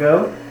we're going to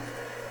go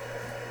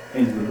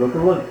into the book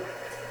of Luke.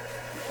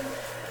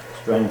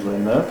 Strangely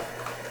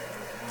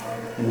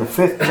enough, in the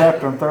 5th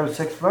chapter and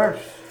 36th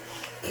verse.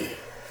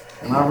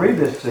 And I'll read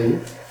this to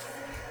you.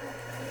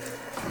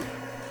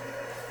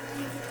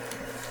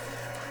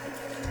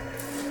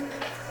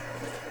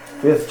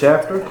 Fifth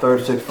chapter,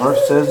 36th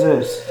verse says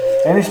this.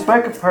 And he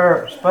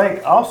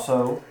spake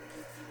also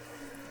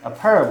a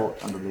parable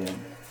unto them.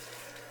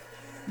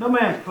 No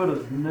man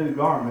putteth new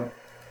garment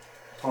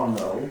upon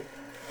the old.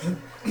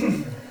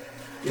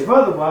 If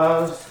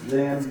otherwise,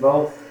 then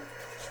both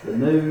the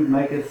new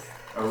maketh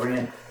a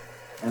rent,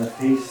 and a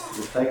piece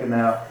is taken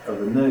out of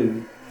the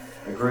new,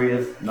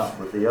 agreeth not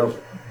with the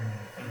old.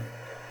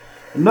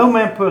 And no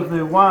man putteth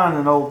new wine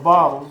in old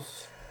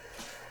bottles,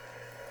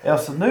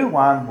 else the new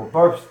wine will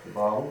burst the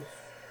bottles,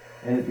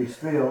 and it be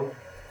spilled,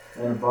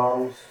 and the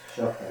bottles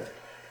shall perish.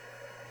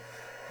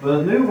 But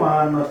the new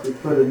wine must be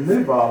put in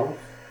new bottles,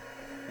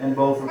 and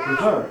both are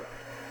preserved.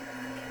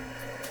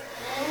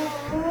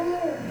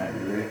 Now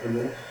you ready for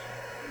this?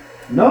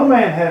 No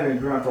man having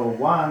drunk old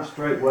wine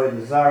straightway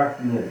desireth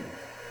new.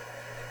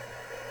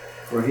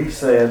 For he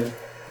said,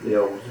 the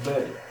old is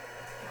better.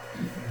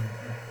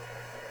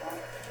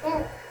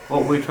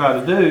 What we try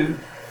to do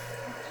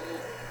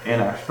in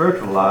our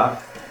spiritual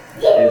life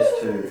is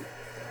to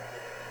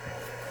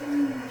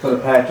put a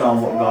patch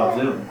on what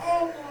God's doing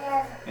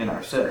in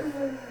ourselves.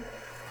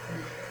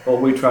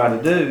 What we try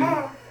to do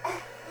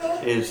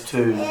is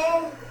to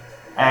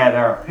add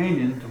our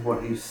opinion to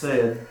what He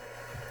said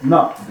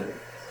not to do.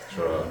 That's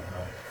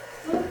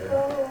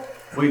right.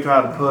 We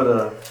try to put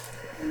a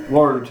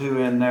word or two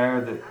in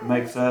there that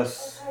makes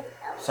us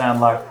sound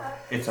like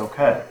it's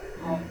okay.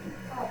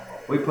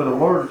 We put a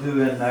word or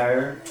two in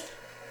there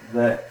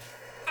that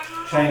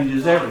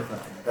changes everything.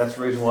 That's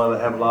the reason why they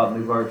have a lot of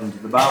new versions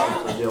of the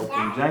Bible, so the old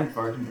King James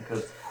Version,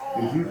 because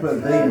if you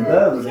put thee and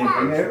the with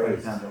anything,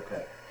 everything sounds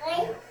okay.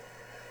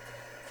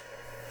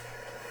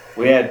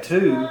 We add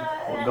to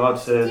what God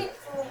said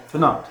to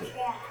not to.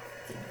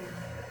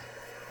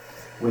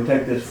 We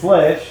take this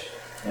flesh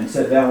and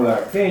sit down with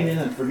our opinion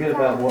and forget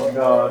about what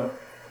God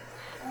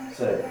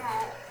said.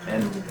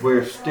 And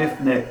we're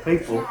stiff-necked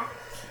people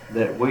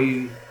that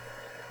we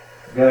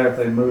got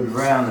everything moved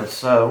around as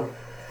so,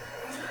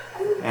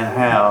 and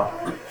how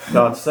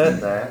God said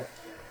that.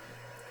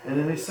 And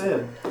then He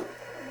said,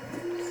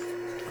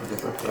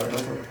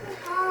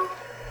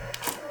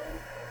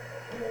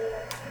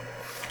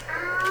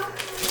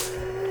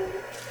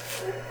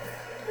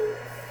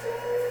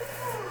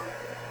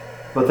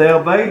 but they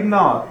obeyed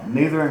not,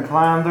 neither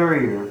inclined their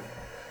ear,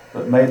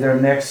 but made their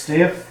necks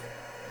stiff.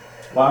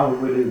 Why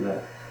would we do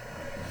that?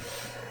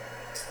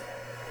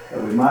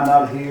 That we might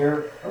not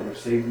hear or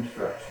receive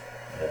instruction.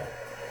 Yeah.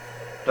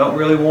 Don't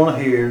really want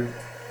to hear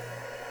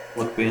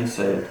what's being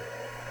said.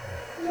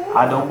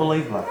 I don't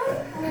believe like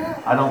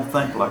that. I don't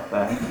think like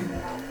that.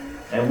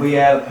 And we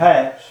add a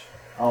patch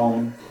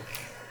on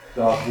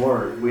God's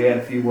word. We add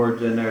a few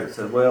words in there that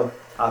said, well,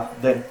 I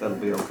think that'll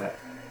be okay.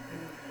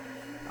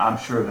 I'm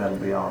sure that'll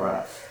be all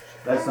right.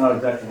 That's not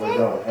exactly what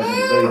God had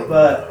me to be,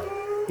 but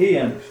He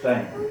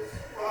understands.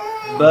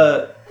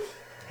 But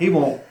He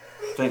won't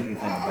think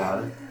anything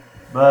about it.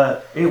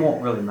 But it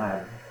won't really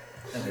matter.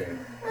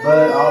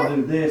 But I'll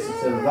do this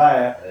instead of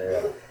that.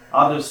 Yeah.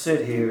 I'll just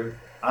sit here.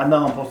 I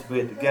know I'm supposed to be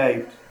at the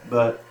gate,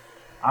 but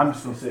I'm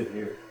just going to sit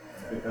here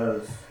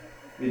because,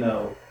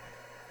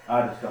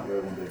 I just don't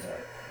really want to do that.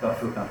 Don't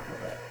feel comfortable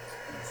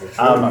with that.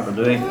 I'm not going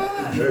to do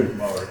anything. Truth,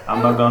 Marty.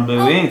 I'm not going to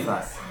do anything.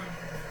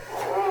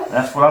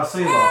 That's what I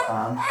see a lot of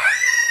times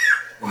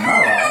in my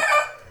life.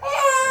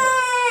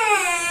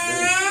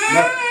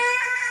 Nothing.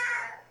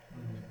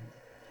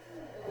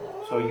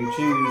 So you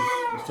choose,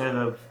 instead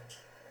of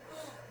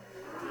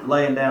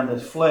laying down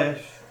this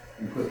flesh,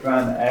 you quit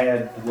trying to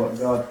add to what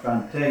God's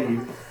trying to tell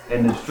you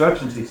and the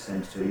instructions He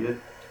sends to you,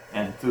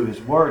 and through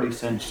His Word He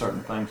sends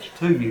certain things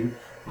to you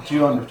that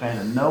you understand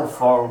and know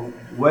far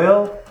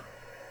well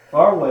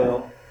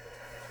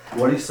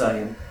what He's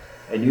saying,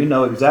 and you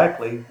know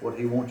exactly what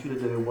He wants you to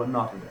do and what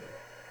not to do.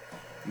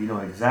 You know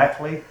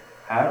exactly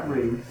how it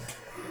reads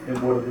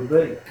and what it would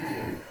be.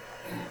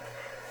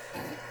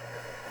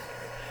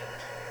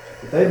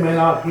 But they may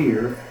not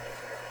hear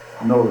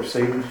nor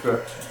receive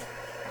instruction.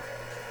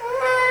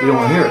 You don't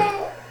want to hear it.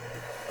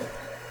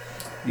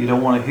 You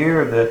don't want to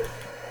hear that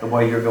the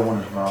way you're going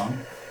is wrong.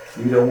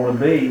 You don't want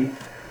to be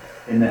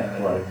in that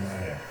place.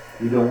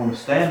 You don't want to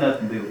stand up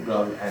and be what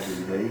God would have you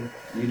to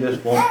be. You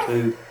just want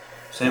to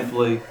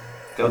simply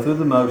go through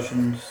the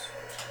motions.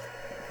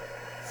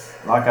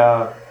 Like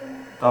I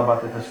thought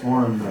about that this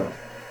morning, the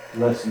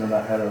lesson that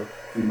I had a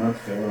few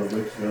months ago, or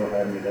weeks ago,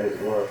 how many days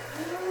it was.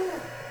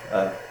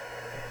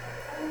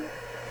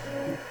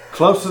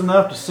 Close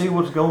enough to see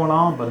what's going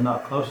on, but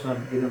not close enough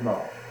to get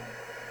involved.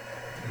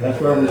 That's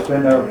where we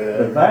spend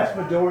the vast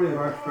majority of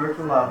our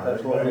spiritual life.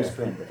 That's what we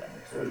spend it.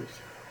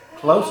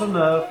 Close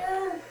enough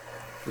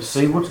to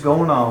see what's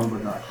going on,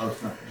 but not close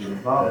enough to get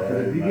involved.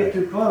 Because if you get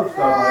too close,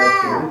 God might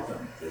ask you to do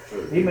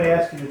something. He may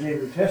ask you to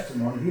give your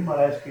testimony. He might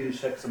ask you to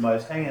shake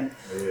somebody's hand.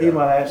 He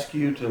might ask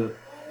you to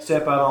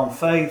step out on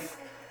faith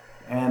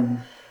and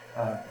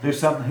do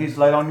something He's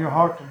laid on your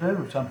heart to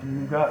do, something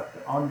you've got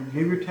on to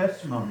give your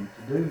testimony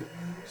to do.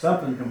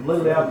 Something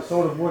completely out of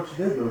sort of what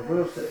you do, but if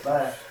we'll sit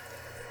back,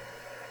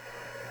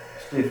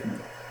 stiffen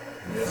it.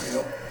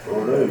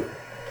 Sure do.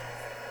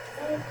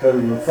 Because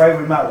we're afraid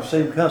we might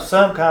receive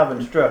some kind of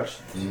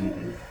instructions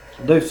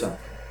to do something.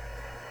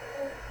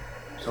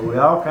 So we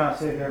all kind of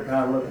sit there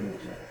kind of looking at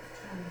each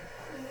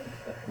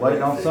other,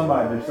 waiting on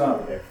somebody to do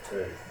something.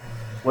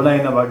 Well,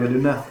 ain't nobody going to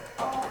do nothing.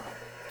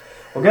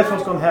 Well, guess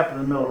what's going to happen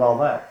in the middle of all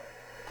that?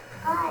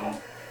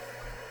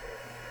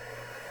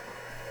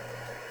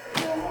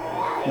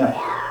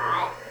 Nothing.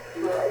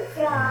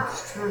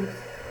 It's truth.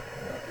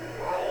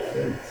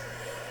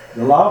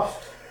 The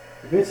lost,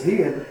 if it's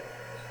hid,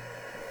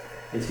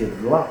 It's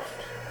hitting the lost.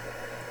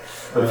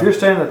 But if you're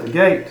standing at the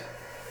gate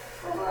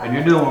and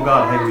you're doing what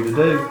God had you to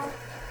do,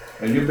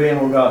 and you're being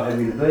what God had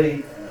you to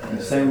be,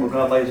 and saying what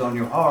God lays on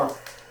your heart,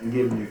 and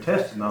giving your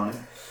testimony,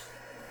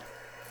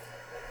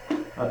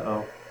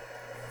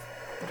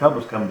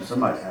 trouble's coming to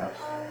somebody's house.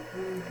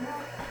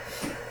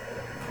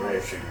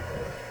 Yes, you.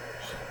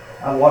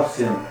 I watched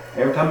them.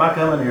 Every time I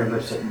come in here,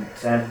 they're sitting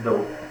at the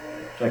door,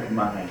 shaking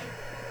my hand.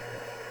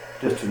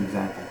 Just an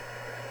example.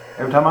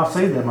 Every time I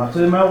see them at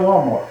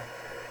Walmart.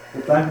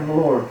 They're thanking the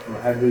Lord for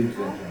how good He's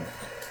been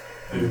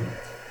to them.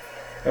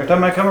 Every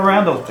time I come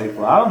around those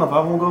people, I don't know if I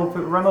want to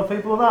go around those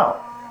people at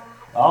all.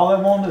 All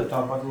they want to do is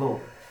talk about the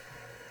Lord.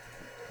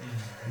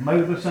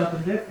 Maybe there's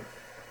something different.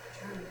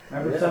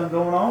 Maybe there's something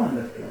going on in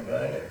this people.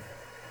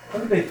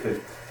 Look at these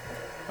people.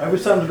 Maybe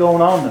something's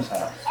going on in this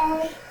house.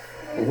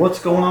 Well, what's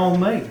going on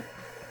with me?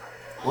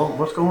 Well,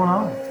 what's going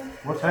on?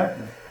 What's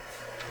happening?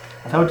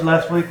 I told you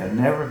last week,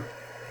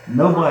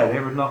 nobody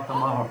ever knocked on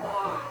my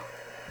heart.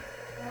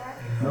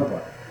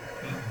 Nobody.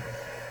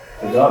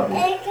 But God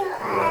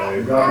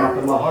did. God knocked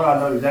on my heart, I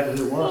know exactly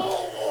who it was.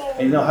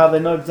 And you know how they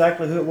know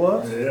exactly who it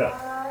was? Yeah.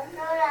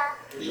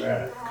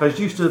 Right. Because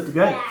you stood at the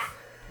gate.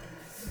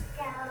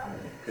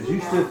 Because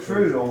you stood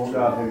true to what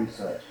God had you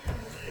say.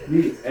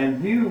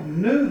 And you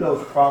knew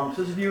those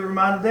promises, and you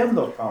reminded them of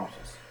those promises.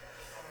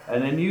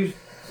 And then you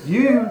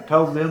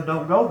told them,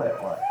 don't go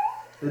that way.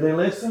 Did they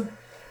listen?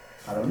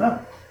 I don't know.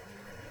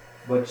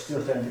 But you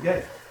still stand at the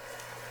gate.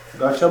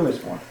 God showed me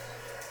this one.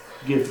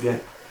 Get at the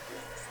gate.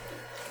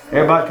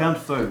 Everybody comes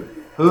through.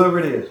 Whoever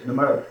it is, no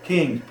matter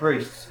kings,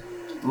 priests,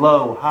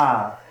 low,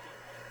 high,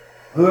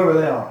 whoever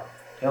they are,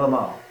 tell them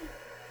all.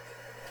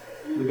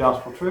 The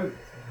gospel truth.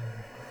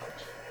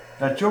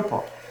 That's your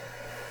part.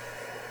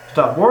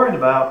 Stop worrying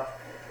about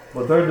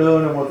what they're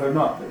doing and what they're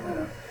not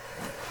doing.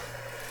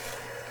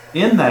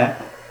 In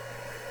that,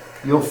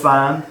 you'll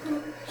find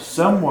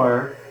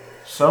somewhere,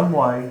 some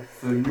way,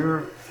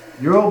 through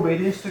your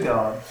obedience to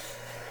God,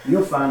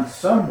 you'll find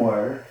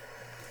somewhere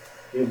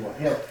it will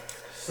help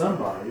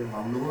somebody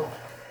along the way.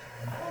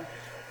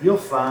 You'll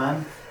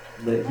find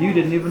that you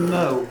didn't even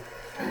know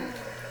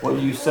what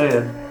you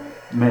said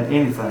meant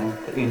anything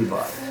to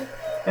anybody.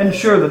 And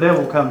sure, the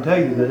devil will come tell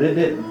you that it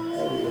didn't.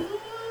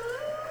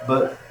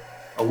 But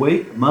a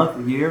week, a month,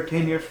 a year,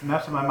 10 years from now,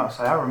 somebody might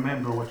say, I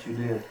remember what you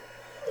did.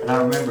 And I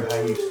remember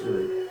how you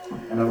stood.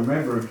 And I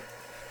remember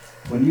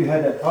when you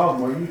had that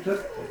problem where you took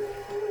it.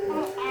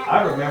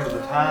 I remember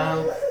the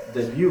time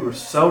that you were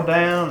so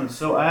down and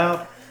so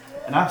out,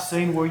 and I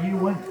seen where you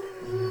went.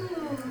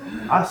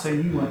 I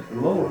seen you went to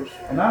the Lord's.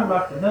 And I'd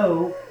like to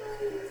know,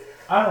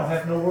 I don't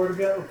have nowhere to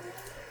go.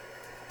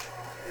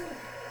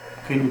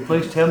 Can you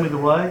please tell me the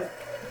way?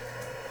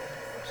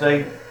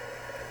 See,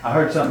 I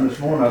heard something this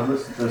morning. I was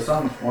listening to a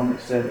song this morning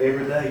that said,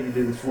 every day you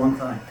do this one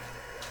thing.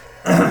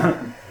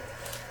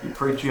 You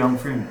preach your own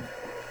funeral.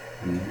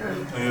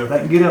 Yeah. They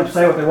can get up and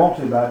say what they want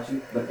to about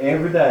you, but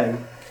every day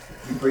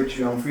you preach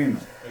your own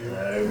funeral.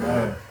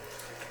 Amen.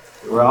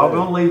 We're all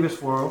going to leave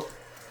this world.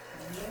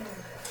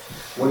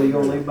 What are you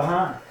going to leave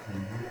behind?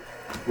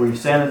 Were you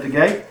standing at the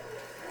gate?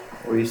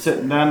 Were you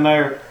sitting down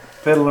there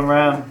fiddling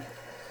around,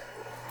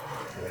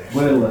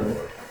 whittling,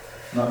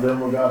 not doing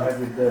what God had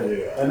you to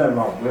do? Ain't nothing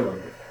wrong with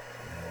whittling.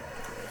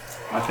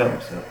 I tell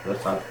myself,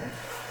 that's not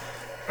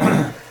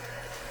fun.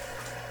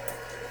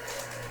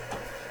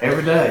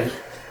 Every day,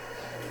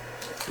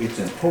 it's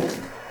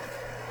important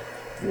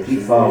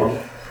you follow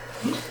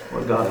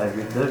what God has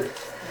you to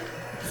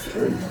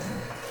do.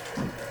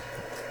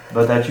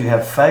 But that you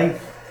have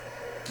faith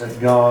that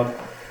God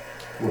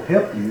will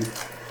help you.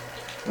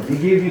 If He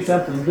gives you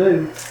something to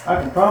do, I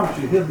can promise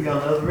you He'll be on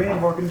the other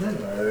end working too.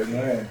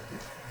 Amen.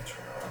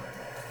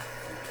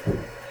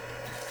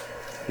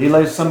 He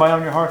lays somebody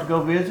on your heart to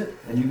go visit,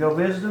 and you go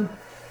visit them,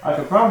 I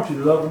can promise you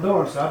they'll open the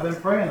door and say, I've been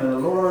praying, and the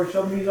Lord already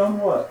showed me He's on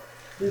what?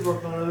 He's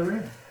working on the other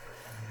end.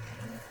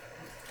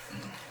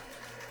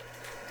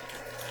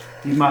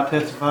 You might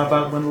testify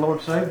about when the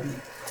Lord saved you,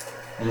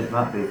 and it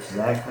might be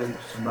exactly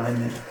what somebody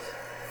needs.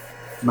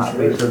 It might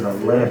be to the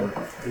letter.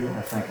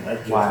 I'm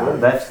thinking, wow,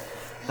 that's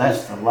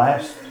the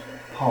last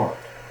part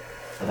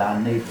that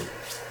I needed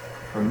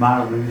for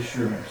my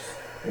reassurance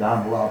that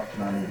I'm lost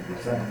and I need to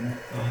be saved.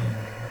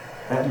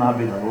 That might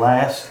be the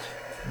last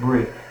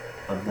brick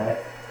of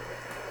that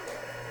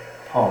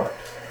part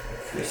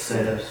that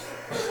says,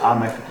 I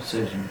make a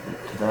decision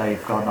that today,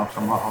 if God knocks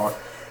on my heart,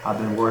 I've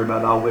been worried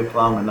about it all week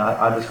long, and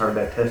I just heard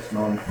that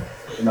testimony,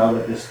 and I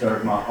let this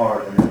stir my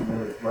heart, and it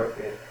really broke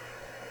it.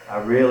 I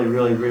really,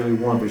 really, really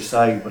want to be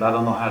saved, but I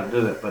don't know how to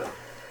do it. But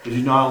did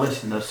you know I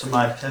listened to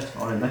somebody's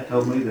testimony, and they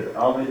told me that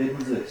all they did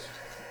was this.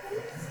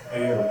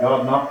 When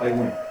God knocked, they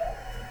went.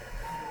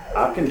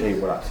 I can tell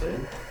you what I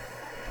said.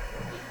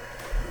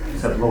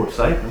 Except the Lord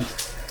saved me.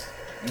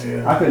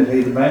 Yeah. I couldn't tell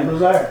you the bank was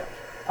there.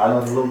 I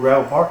left a little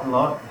gravel parking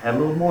lot, had a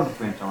little morning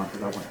fence on it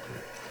that I went to.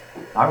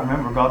 I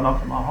remember God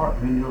knocked on my heart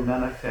and me kneeling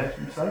down that fast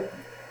and saved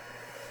me.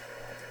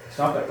 It's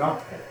not that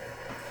complicated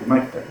to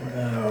make that way.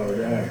 No,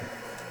 dang.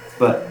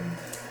 But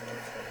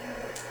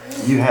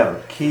you have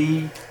a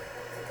key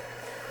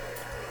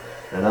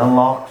that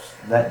unlocks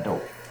that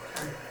door.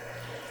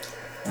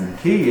 And the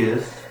key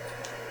is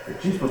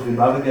that you're supposed to be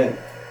by the gate,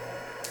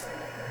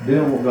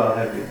 doing what God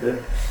has you to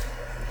do,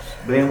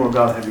 being what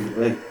God has you to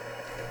be,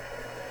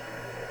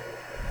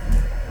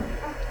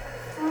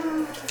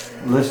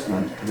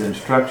 listening to the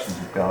instructions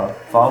of God,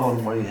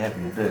 following what He has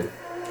you to do,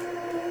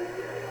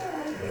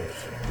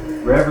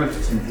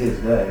 reverencing His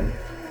day.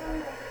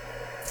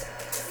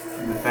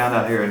 We found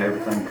out here and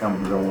everything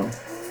comes going.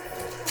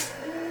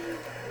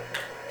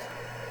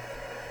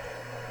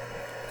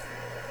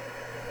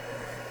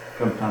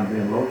 Come time to be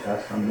in low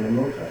test, time to be in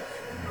low test.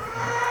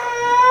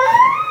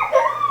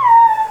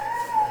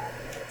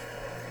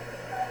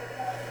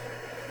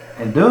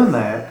 And doing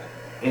that,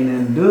 and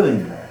in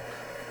doing that,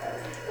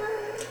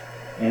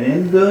 and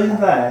in doing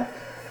that,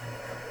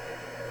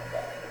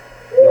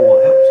 it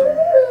will help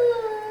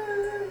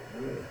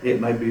someone. It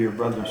may be your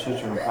brother and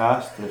sister in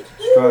Christ that's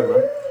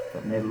struggling,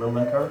 that need a little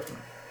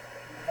encouragement.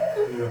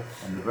 Yeah.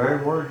 And the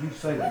very words you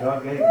say that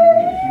God gave you,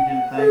 that you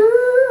didn't think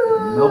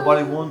that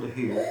nobody wanted to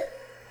hear,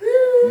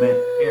 meant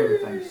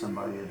everything to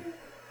somebody else.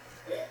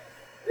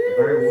 The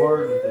very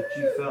words that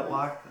you felt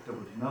like that there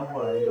was no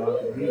way God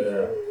could give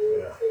you.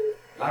 Yeah.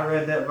 I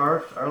read that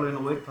verse early in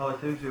the week, probably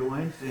Tuesday or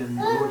Wednesday, and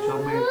the Lord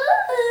showed me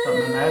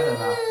something in that, and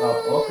I thought,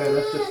 okay,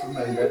 that's just for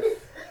me. That's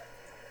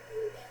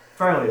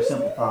fairly a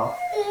simple thought.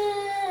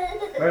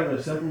 Fairly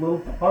a simple little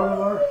part of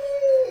the verse.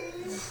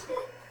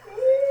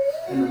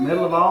 In the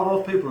middle of all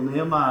those people in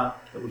Nehemiah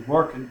that was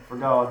working for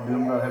God,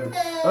 doing God,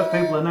 those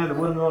people in there that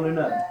wasn't going to do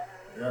nothing.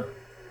 Yeah.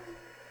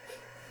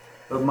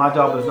 But my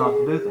job is not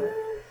to do that.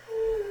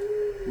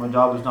 My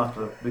job is not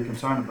to be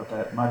concerned about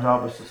that. My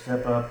job is to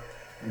step up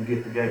and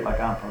get the gate like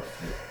I'm supposed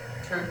to do.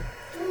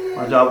 True.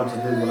 My job is to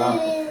do what I'm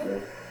supposed to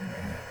do.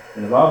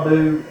 And if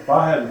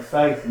I have the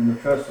faith and the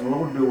trust in the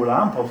Lord to do what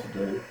I'm supposed to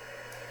do,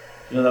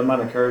 you know, that might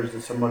encourage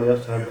somebody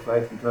else to have the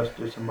faith and trust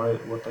to do somebody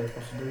what they're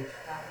supposed to do.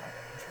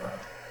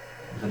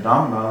 It's a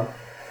domino.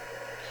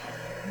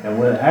 And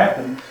when it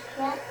happens,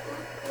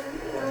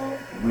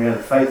 we have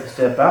the faith to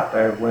step out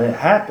there. When it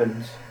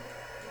happens,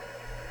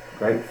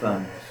 great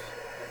things.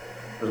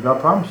 Because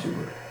God promised you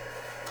would.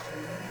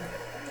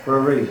 For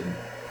a reason.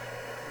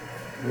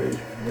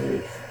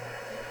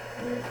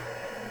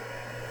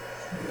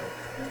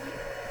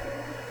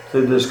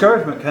 So the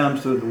discouragement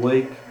comes through the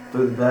week,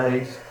 through the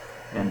days,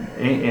 and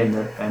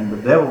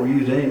the devil will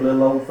use any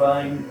little old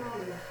thing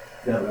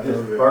that will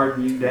just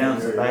burden you down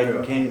so bad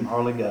you can't even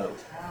hardly go.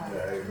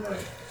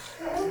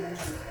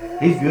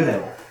 He's good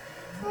at it.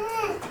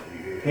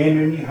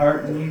 Hindering you,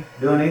 hurting you,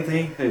 doing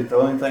anything he can do,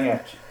 throw anything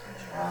at you.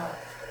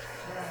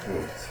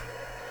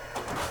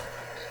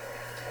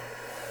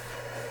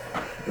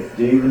 But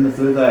even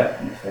through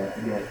that, you start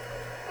to get it.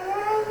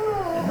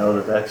 And know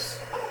that that's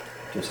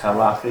just how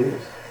life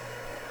is.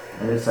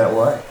 And it's that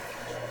way.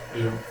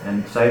 Yeah.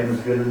 And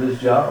Satan's good at his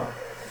job.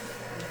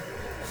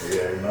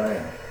 Yeah,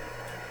 amen.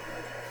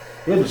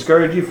 He'll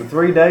discourage you for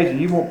 3 days and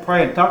you won't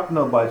pray and talk to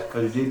nobody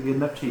because you didn't get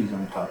enough cheese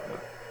on top of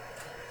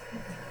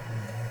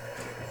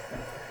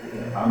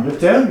it. I'm just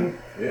telling you.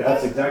 Yeah.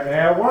 That's exactly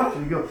how it works.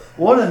 You go,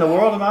 what in the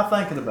world am I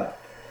thinking about?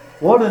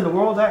 What in the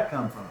world did that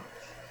come from?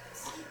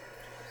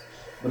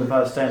 But if I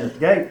was standing at the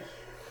gate,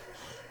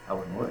 I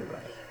wouldn't worry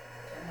about it.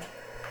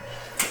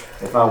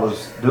 If I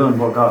was doing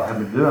what God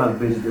had me do, I was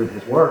busy doing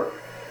His work,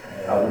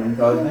 I wouldn't even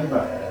thought anything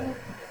about it.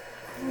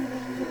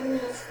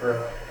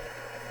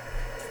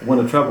 When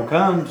the trouble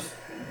comes,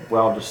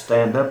 well, I'll just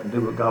stand up and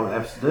do what God would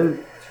have us to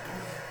do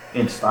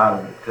in spite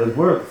of it. Because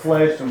we're the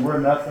flesh and we're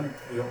nothing.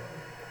 Yeah.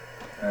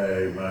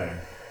 Amen.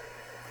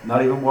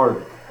 Not even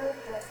worthy.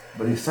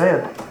 But He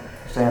said,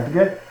 stand at the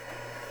gate.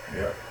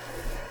 Yeah.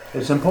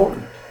 It's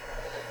important.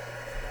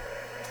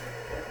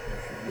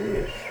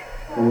 Yes.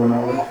 But we're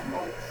not listening.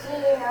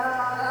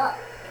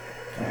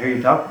 I hear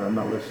you talk, but I'm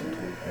not listening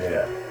to you.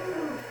 Yeah.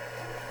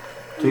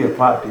 Till you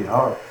apply it to your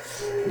heart.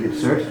 You get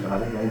serious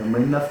about it, it ain't gonna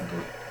mean nothing to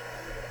you.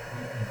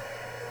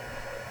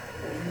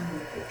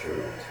 The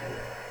truth.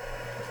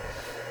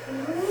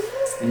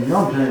 And you know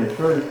I'm telling you the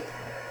truth.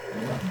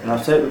 And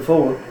I've said it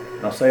before,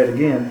 and I'll say it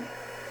again.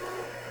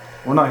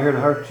 We're not here to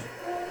hurt you.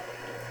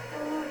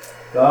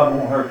 God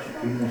won't hurt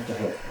you. He wants to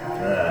help you.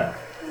 Yeah.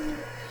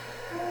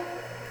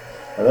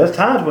 Now, there's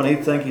times when He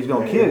thinks He's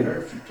gonna kill you.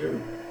 Hurt you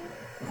too.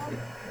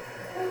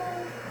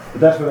 But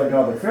that's where that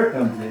God of fear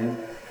comes in.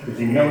 Because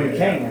you know He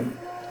can.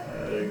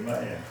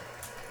 Amen.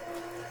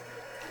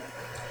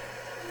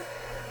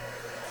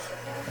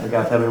 The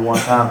guy told me one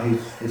time,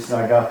 he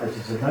said, I got this.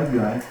 He said, no,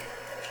 you ain't.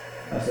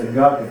 I said,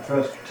 God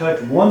could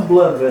touch one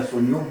blood vessel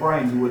in your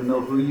brain, you wouldn't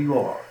know who you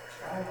are.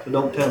 So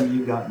don't tell me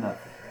you got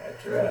nothing.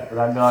 That's right.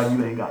 Without God,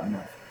 you ain't got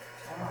nothing.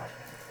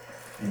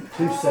 In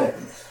 2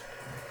 seconds.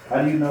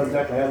 How do you know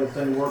exactly how this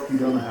thing works? You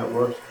don't know how it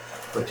works.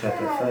 But you have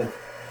to have faith.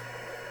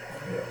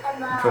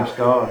 Trust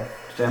God.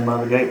 Stand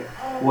by the gate.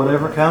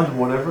 Whatever comes,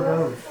 whatever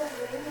goes.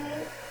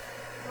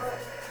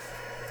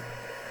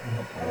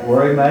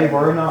 Worry may,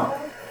 worry not.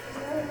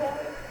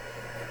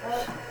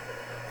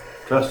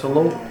 Trust the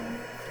Lord.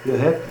 He'll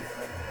help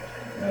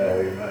you.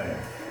 Amen.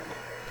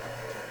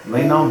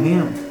 Lean on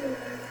Him.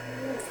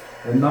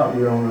 And not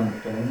your own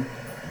understanding.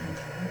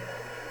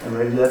 And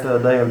read that the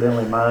other day,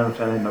 evidently my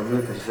understanding ain't no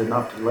good because it said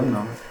not to lean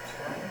on it.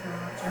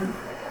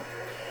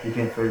 You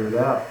can't figure it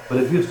out. But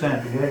if you stand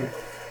at the gate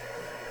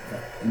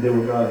and do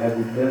what God had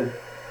you do,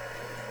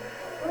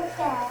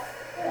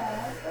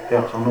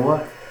 helps on the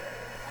way.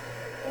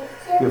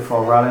 You'll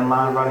fall right in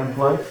line, right in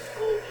place.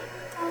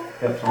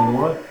 Helps on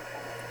the way.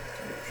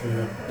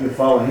 Yeah. You'll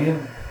follow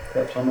Him.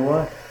 Helps on the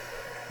way.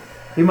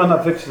 He might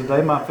not fix it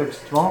today, might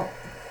fix it tomorrow.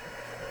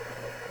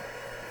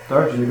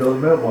 Thursday, you go to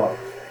the mailbox.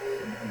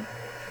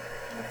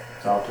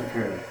 It's all took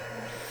care of.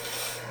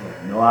 You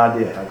have no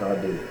idea how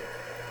God did it.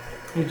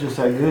 He's just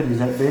that good. He's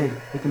that big.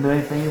 He can do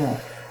anything He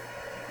wants.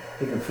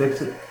 He can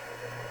fix it.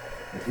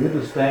 If you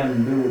just stand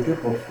and do what you're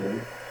supposed to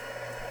do,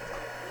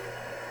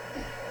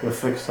 He'll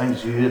fix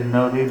things you didn't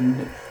know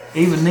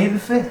even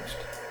needed fixed.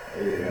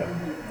 Yeah.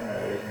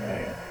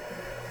 Amen.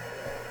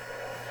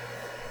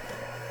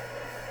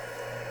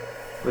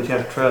 But you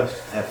have to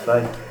trust, have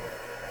faith.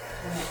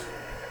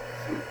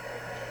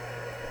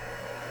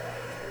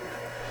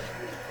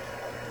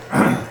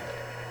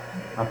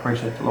 I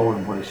appreciate the Lord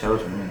and what He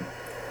shows me.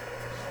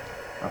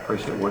 I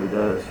appreciate what He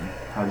does and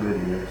how good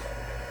He is.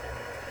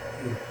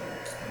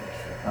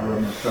 I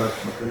love my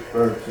church, my sister,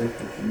 brothers,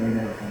 sisters. You mean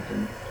everything to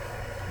me.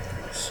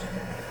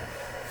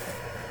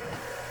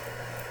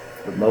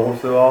 But Lord,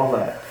 through all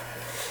that,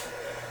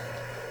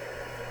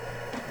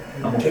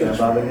 I'm going to stand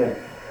by the gate.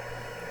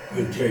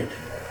 Good teaching,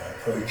 man. I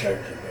appreciate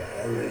you, man.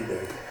 I really do.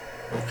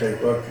 I'll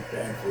take what you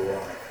stand for a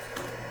while.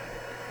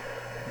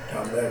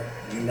 Talking about,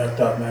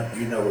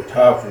 we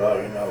talk a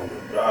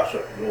lot,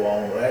 gossip, go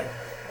on with that.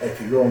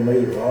 If you go and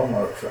meet at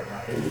Walmart or something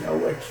like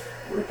that,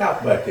 we'll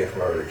talk about this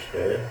further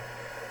stuff.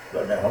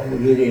 But now, when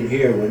we get in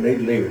here, we need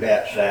to leave it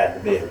outside the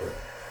building.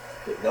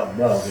 It don't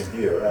belong in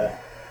here, right?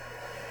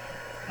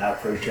 I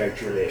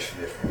appreciate your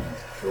listening this morning,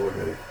 sure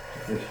do.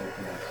 Appreciate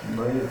that.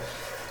 Somebody else.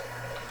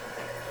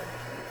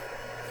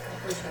 I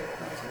appreciate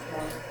the message,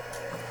 Marty.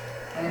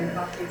 And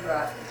Marty's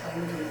right,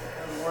 things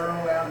in the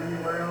world, out in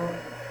the world,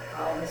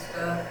 all this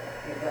stuff,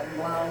 it doesn't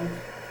belong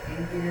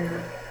in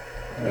here.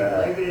 You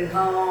leave it at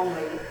home,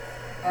 leave it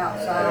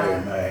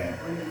outside, Amen.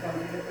 when you come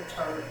into the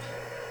church.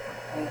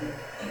 And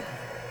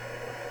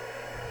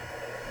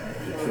That's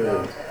the Lord truth.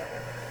 knows that.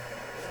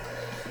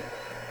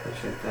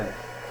 Appreciate that.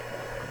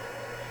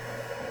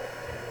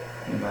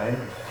 Anybody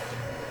else?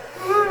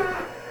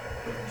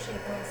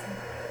 Appreciate blessing.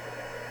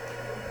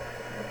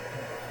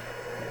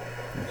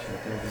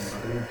 Appreciate that.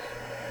 Anybody else?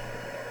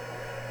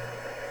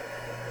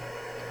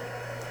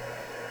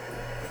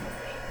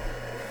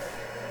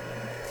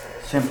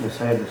 Simply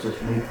said, it's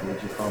just needful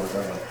that you follow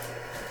God.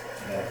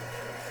 Yeah,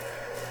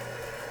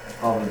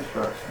 All the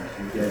instructions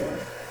He gave you.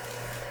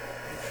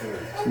 sure.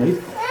 It's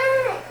needful.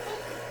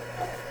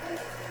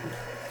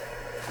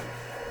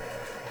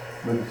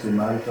 Look at your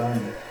mighty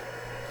kindness.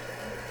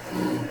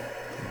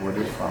 What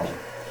is following?